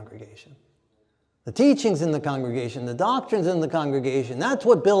in the congregation. The teachings in the congregation, the doctrines in the congregation, that's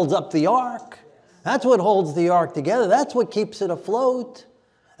what builds up the ark. That's what holds the ark together. That's what keeps it afloat.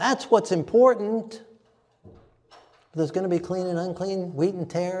 That's what's important. There's going to be clean and unclean, wheat and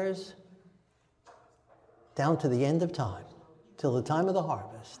tares, down to the end of time, till the time of the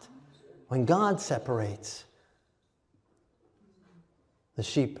harvest, when God separates the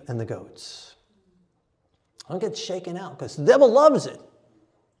sheep and the goats. Don't get shaken out, because the devil loves it.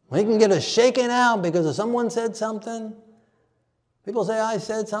 We can get us shaken out because someone said something. People say, I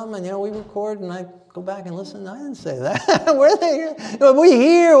said something, and we record, and I go back and listen. I didn't say that. We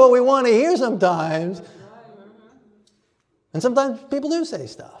hear what we want to hear sometimes. And sometimes people do say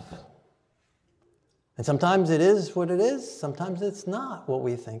stuff. And sometimes it is what it is. Sometimes it's not what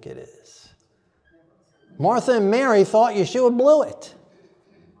we think it is. Martha and Mary thought Yeshua blew it.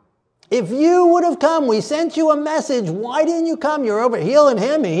 If you would have come, we sent you a message. Why didn't you come? You're over healing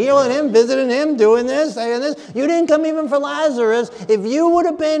him, visiting him, doing this, saying this. You didn't come even for Lazarus. If you would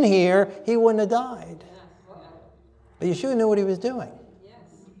have been here, he wouldn't have died. But Yeshua knew what he was doing.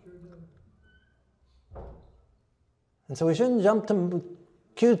 And so we shouldn't jump to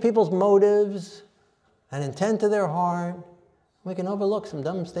accuse people's motives and intent of their heart. We can overlook some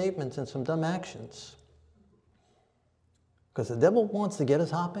dumb statements and some dumb actions. Because the devil wants to get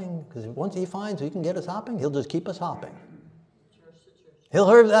us hopping. Because once he finds he can get us hopping, he'll just keep us hopping. He'll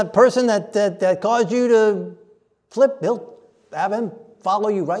hurt that person that caused you to flip. He'll have him follow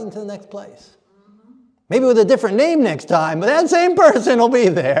you right into the next place. Maybe with a different name next time, but that same person will be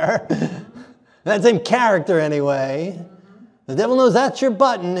there. That same character anyway. The devil knows that's your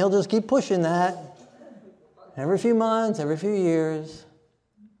button. He'll just keep pushing that. Every few months, every few years.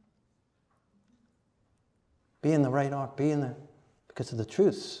 Be in the right ark. Because of the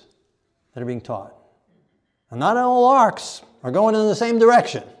truths that are being taught. And not all arks are going in the same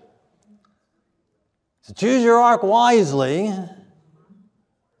direction. So choose your ark wisely.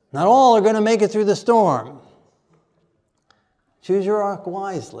 Not all are going to make it through the storm. Choose your ark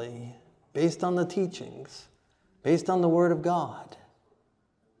wisely, based on the teachings, based on the Word of God,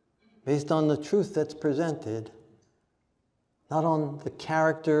 based on the truth that's presented, not on the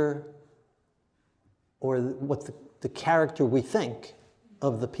character or what the character we think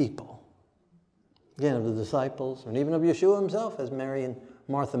of the people. Again, of the disciples, and even of Yeshua himself, as Mary and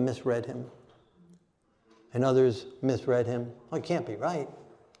Martha misread him. And others misread him. Oh, it can't be right.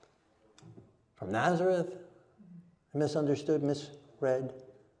 From Nazareth, misunderstood, misread.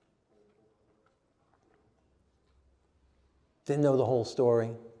 Didn't know the whole story.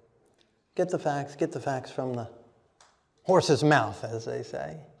 Get the facts from the horse's mouth, as they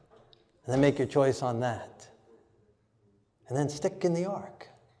say. And then make your choice on that. And then stick in the ark.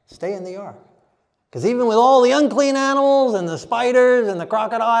 Stay in the ark. Because even with all the unclean animals and the spiders and the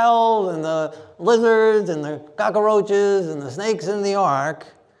crocodiles and the lizards and the cockroaches and the snakes in the ark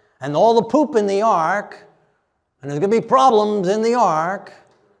and all the poop in the ark, and there's going to be problems in the ark,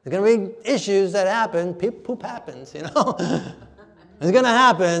 there's going to be issues that happen. Poop happens, It's going to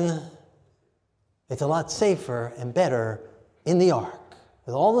happen. It's a lot safer and better in the ark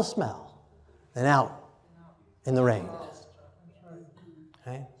with all the smell than out in the rain.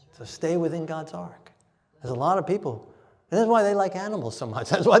 Okay? So stay within God's ark. There's a lot of people. And that's why they like animals so much.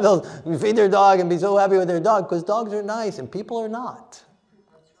 That's why they'll feed their dog and be so happy with their dog, because dogs are nice and people are not.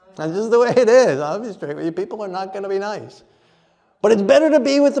 That's just the way it is. I'll be straight with you. People are not going to be nice. But it's better to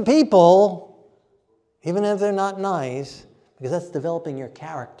be with the people, even if they're not nice, because that's developing your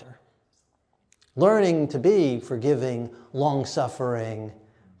character. Learning to be forgiving, long-suffering,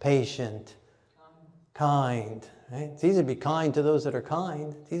 patient, kind. Right? It's easy to be kind to those that are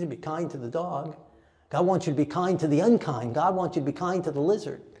kind. It's easy to be kind to the dog. God wants you to be kind to the unkind. God wants you to be kind to the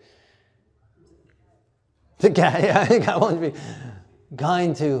lizard. God wants you to be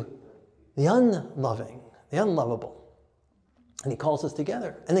kind to the unloving, the unlovable. And he calls us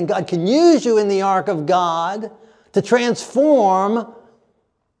together. And then God can use you in the ark of God to transform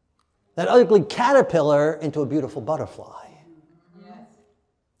that ugly caterpillar into a beautiful butterfly. Yes.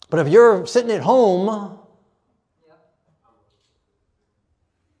 But if you're sitting at home,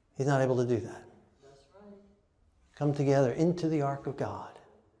 he's not able to do that. That's right. Come together into the ark of God,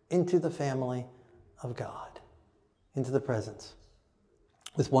 into the family of God, into the presence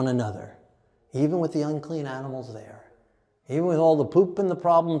with one another, even with the unclean animals there, even with all the poop and the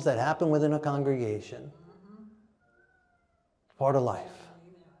problems that happen within a congregation. Part of life.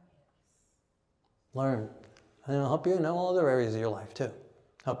 Learn. And it'll help you in all other areas of your life too.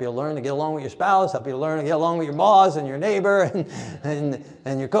 Help you learn to get along with your spouse, help you learn to get along with your boss and your neighbor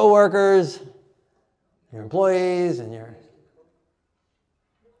and your co-workers, your employees and your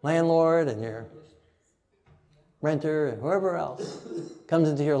landlord and your renter and whoever else comes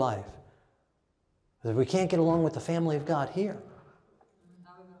into your life. But if we can't get along with the family of God here,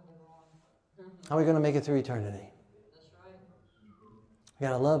 how are we going to make it through eternity? We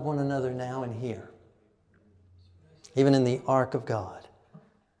got to love one another now and here, even in the ark of God.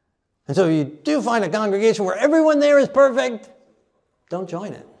 And so if you do find a congregation where everyone there is perfect, don't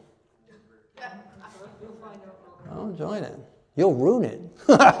join it. Don't join it. You'll ruin it.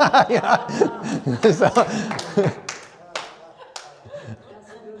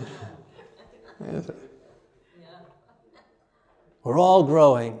 We're all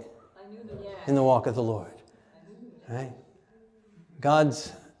growing in the walk of the Lord. Right?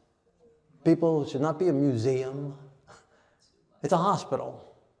 God's people should not be a museum. It's a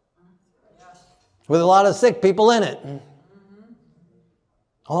hospital with a lot of sick people in it.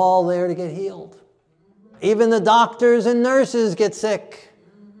 All there to get healed. Even the doctors and nurses get sick.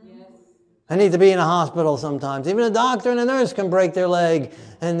 I need to be in a hospital sometimes. Even a doctor and a nurse can break their leg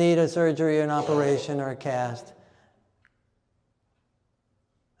and need a surgery or an operation or a cast.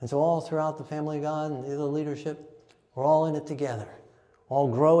 And so all throughout the family of God and the leadership, we're all in it together. All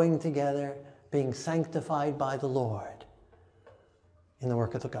growing together, being sanctified by the Lord in the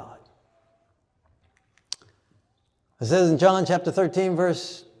work of the God. It says in John chapter 13,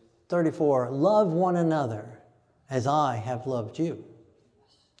 verse 34, love one another as I have loved you.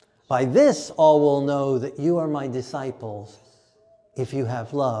 By this all will know that you are my disciples if you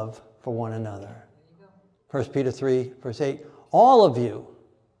have love for one another. 1 Peter 3, verse 8, all of you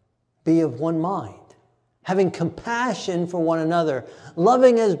be of one mind, having compassion for one another,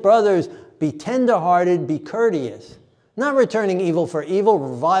 loving as brothers, be tenderhearted, be courteous, not returning evil for evil,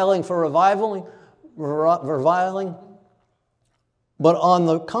 reviling for reviling, but on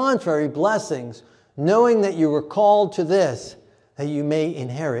the contrary, blessings, knowing that you were called to this, that you may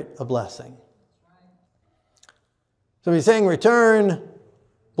inherit a blessing. So he's saying return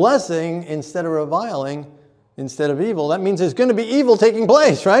blessing instead of reviling, instead of evil. That means there's going to be evil taking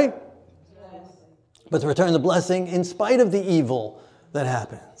place, right? Yes. But to return the blessing in spite of the evil that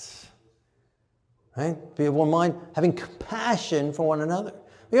happens. Right? Be of one mind, having compassion for one another.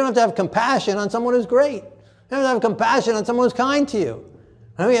 You don't have to have compassion on someone who's great. You don't have to have compassion on someone who's kind to you.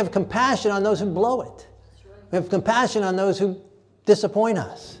 And we have compassion on those who blow it. We have compassion on those who disappoint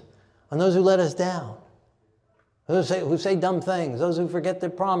us, on those who let us down, those who say dumb things, those who forget their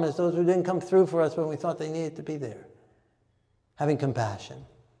promise, those who didn't come through for us when we thought they needed to be there. Having compassion.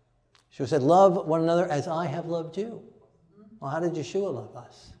 Yeshua said, love one another as I have loved you. Well, how did Yeshua love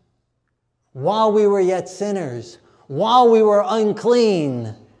us? While we were yet sinners, while we were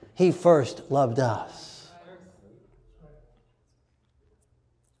unclean, he first loved us.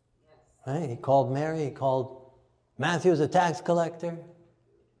 Right? He called Mary, he called Matthew as a tax collector.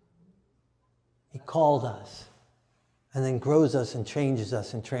 He called us and then grows us and changes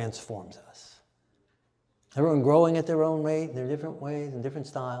us and transforms us. Everyone growing at their own rate, in their different ways and different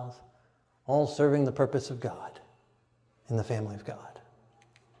styles, all serving the purpose of God in the family of God.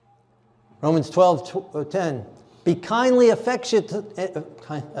 Romans 12:10, be kindly affectionate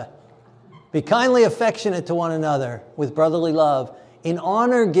to one another with brotherly love, in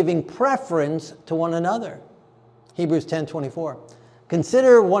honor giving preference to one another. Hebrews 10:24.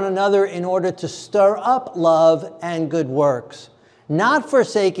 Consider one another in order to stir up love and good works, not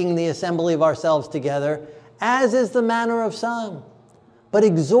forsaking the assembly of ourselves together, as is the manner of some, but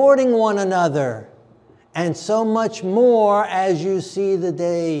exhorting one another, and so much more as you see the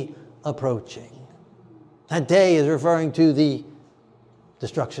day approaching. That day is referring to the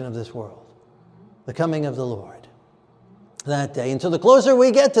destruction of this world, the coming of the Lord. That day. And so the closer we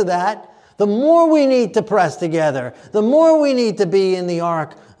get to that, the more we need to press together, the more we need to be in the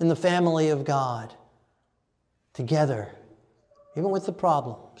ark, in the family of God, together, even with the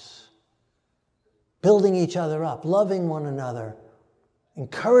problems. building each other up, loving one another,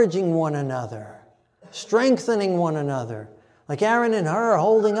 encouraging one another, strengthening one another, like Aaron and Hur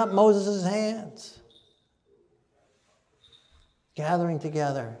holding up Moses' hands. Gathering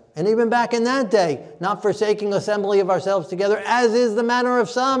together. And even back in that day, not forsaking assembly of ourselves together, as is the manner of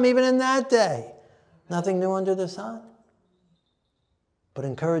some, even in that day. Nothing new under the sun. But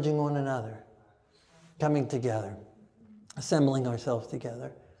encouraging one another, coming together, assembling ourselves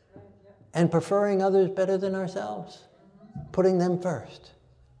together, and preferring others better than ourselves, putting them first.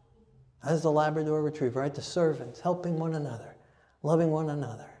 As the Labrador Retriever, right? The servants, helping one another, loving one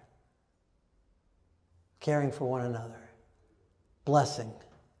another, caring for one another, blessing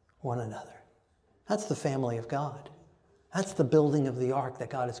one another. That's the family of God. That's the building of the ark that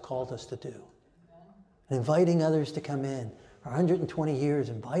God has called us to do. And inviting others to come in. For 120 years,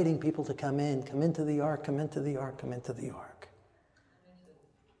 inviting people to come into the ark, come into the ark, come into the ark.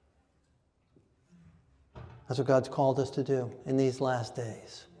 That's what God's called us to do in these last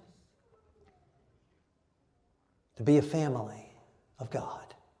days. To be a family of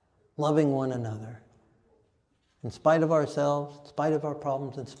God, loving one another, in spite of ourselves, in spite of our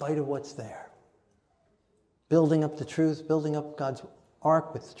problems, in spite of what's there. Building up the truth, building up God's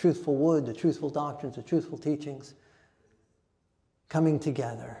ark with truthful wood, the truthful doctrines, the truthful teachings. Coming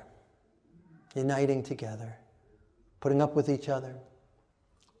together, uniting together, putting up with each other,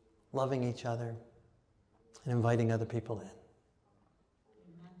 loving each other, and inviting other people in.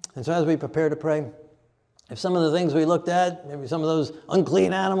 And so as we prepare to pray, if some of the things we looked at, maybe some of those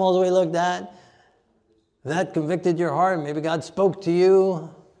unclean animals we looked at, that convicted your heart, maybe God spoke to you,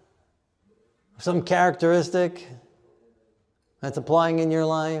 some characteristic that's applying in your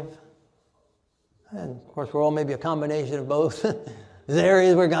life. And of course, we're all maybe a combination of both. There's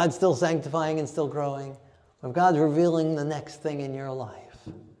areas where God's still sanctifying and still growing. But God's revealing the next thing in your life,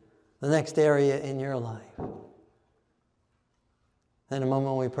 the next area in your life. Then a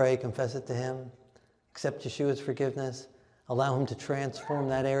moment when we pray, confess it to Him, accept Yeshua's forgiveness, allow Him to transform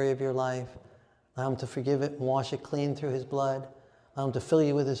that area of your life. Allow Him to forgive it and wash it clean through His blood. Allow Him to fill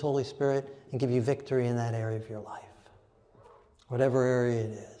you with His Holy Spirit and give you victory in that area of your life. Whatever area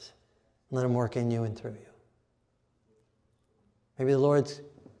it is. Let Him work in you and through you. Maybe the Lord's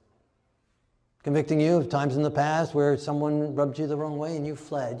convicting you of times in the past where someone rubbed you the wrong way and you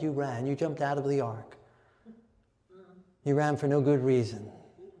fled, you ran, you jumped out of the ark. You ran for no good reason.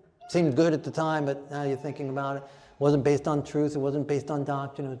 Seemed good at the time, but now you're thinking about it. It wasn't based on truth. It wasn't based on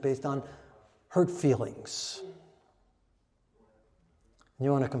doctrine. It was based on hurt feelings. And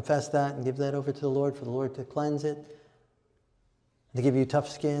you want to confess that and give that over to the Lord for the Lord to cleanse it, to give you tough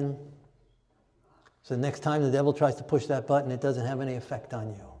skin. So the next time the devil tries to push that button, it doesn't have any effect on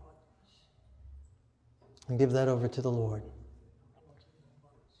you. And give that over to the Lord.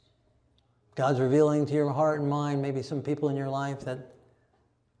 God's revealing to your heart and mind maybe some people in your life that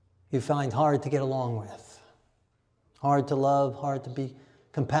you find hard to get along with. Hard to love, hard to be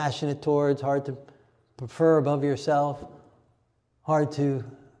compassionate towards, hard to prefer above yourself, hard to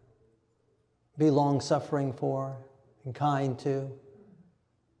be long-suffering for and kind to.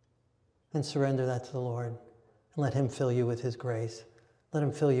 And surrender that to the Lord and let Him fill you with His grace. Let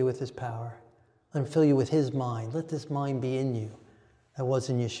Him fill you with His power. Let Him fill you with His mind. Let this mind be in you that was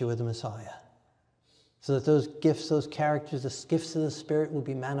in Yeshua the Messiah. So that those gifts, those characters, the gifts of the Spirit will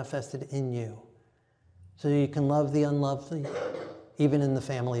be manifested in you. So you can love the unlovely, even in the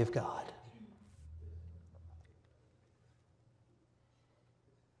family of God.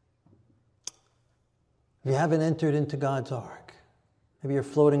 If you haven't entered into God's ark, maybe you're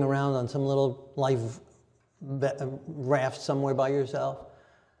floating around on some little life raft somewhere by yourself,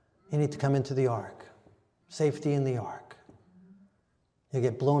 you need to come into the ark. Safety in the ark. You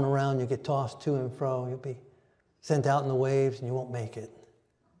get blown around, you get tossed to and fro, you'll be sent out in the waves and you won't make it.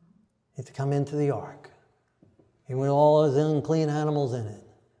 You need to come into the ark. Even with all those unclean animals in it,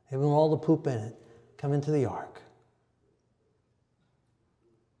 even with all the poop in it, come into the ark.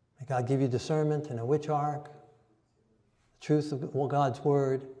 May God give you discernment to know which ark, the truth of God's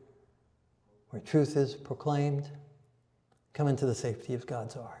word, where truth is proclaimed. Come into the safety of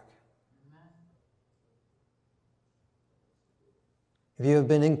God's ark. If you have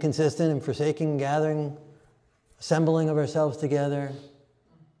been inconsistent in forsaking, gathering, assembling of ourselves together,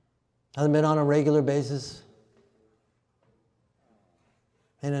 hasn't been on a regular basis,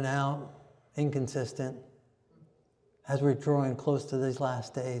 in and out, inconsistent, as we're drawing close to these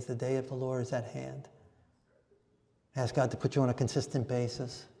last days, the day of the Lord is at hand. Ask God to put you on a consistent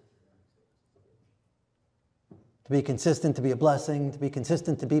basis. To be consistent, to be a blessing, to be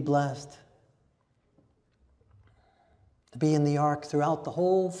consistent, to be blessed. To be in the ark throughout the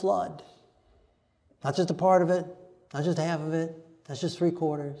whole flood. Not just a part of it, not just half of it, not just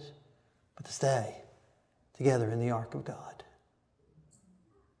 3/4, but to stay together in the ark of God.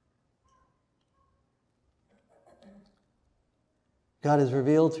 God is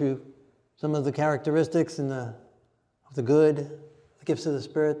revealed through some of the characteristics of the good, the gifts of the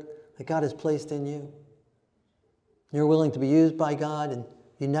Spirit that God has placed in you. You're willing to be used by God and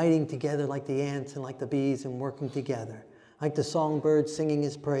uniting together like the ants and like the bees and working together. Like the songbird singing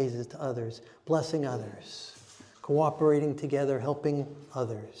his praises to others, blessing others, cooperating together, helping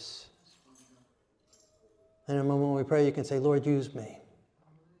others. And in a moment when we pray, you can say, Lord, use me.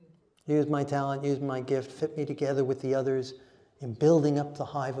 Use my talent, use my gift, fit me together with the others in building up the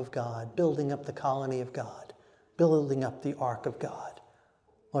hive of God, building up the colony of God, building up the ark of God.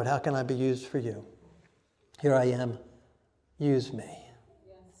 Lord, how can I be used for you? Here I am. Use me.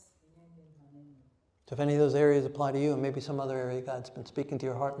 So if any of those areas apply to you, and maybe some other area God's been speaking to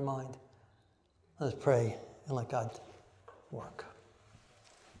your heart and mind, let us pray and let God work.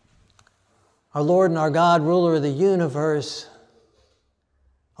 Our Lord and our God, ruler of the universe,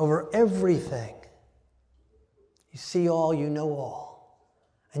 over everything, you see all, you know all,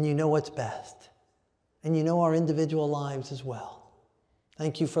 and you know what's best, and you know our individual lives as well.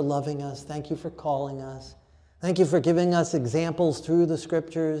 Thank you for loving us. Thank you for calling us. Thank you for giving us examples through the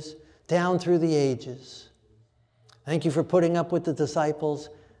scriptures, down through the ages. Thank you for putting up with the disciples.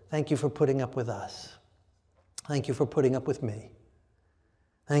 Thank you for putting up with us. Thank you for putting up with me.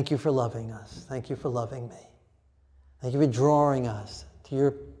 Thank you for loving us. Thank you for loving me. Thank you for drawing us to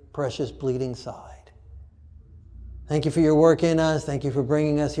your precious bleeding side. Thank you for your work in us. Thank you for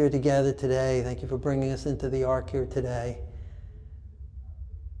bringing us here together today. Thank you for bringing us into the ark here today.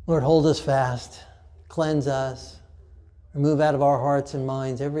 Lord, hold us fast. Cleanse us. Remove out of our hearts and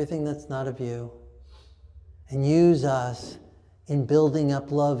minds everything that's not of you. And use us in building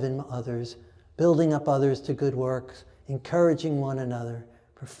up love in others, building up others to good works, encouraging one another,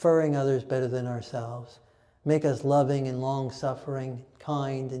 preferring others better than ourselves. Make us loving and long-suffering,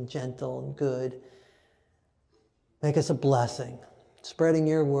 kind and gentle and good. Make us a blessing, spreading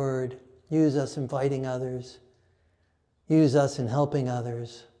your word. Use us inviting others. Use us in helping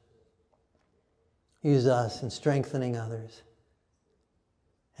others. Use us in strengthening others.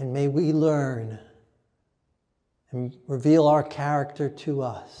 And may we learn and reveal our character to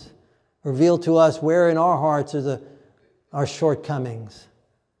us. Reveal to us where in our hearts are our shortcomings.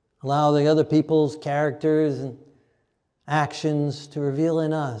 Allow the other people's characters and actions to reveal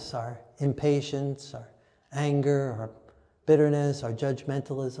in us our impatience, our anger, our bitterness, our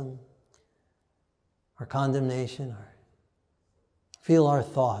judgmentalism, our condemnation. Feel our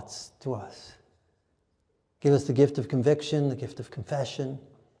thoughts to us. Give us the gift of conviction, the gift of confession.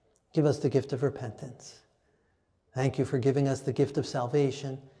 Give us the gift of repentance. Thank you for giving us the gift of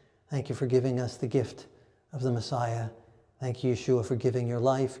salvation. Thank you for giving us the gift of the Messiah. Thank you, Yeshua, for giving your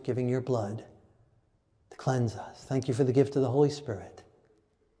life, giving your blood to cleanse us. Thank you for the gift of the Holy Spirit.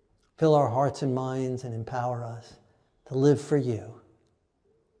 Fill our hearts and minds and empower us to live for you,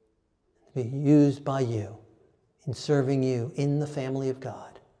 to be used by you in serving you in the family of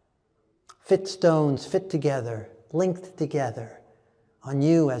God. Fit stones fit together, linked together on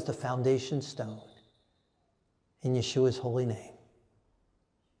you as the foundation stone. In Yeshua's holy name.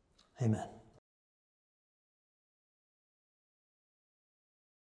 Amen.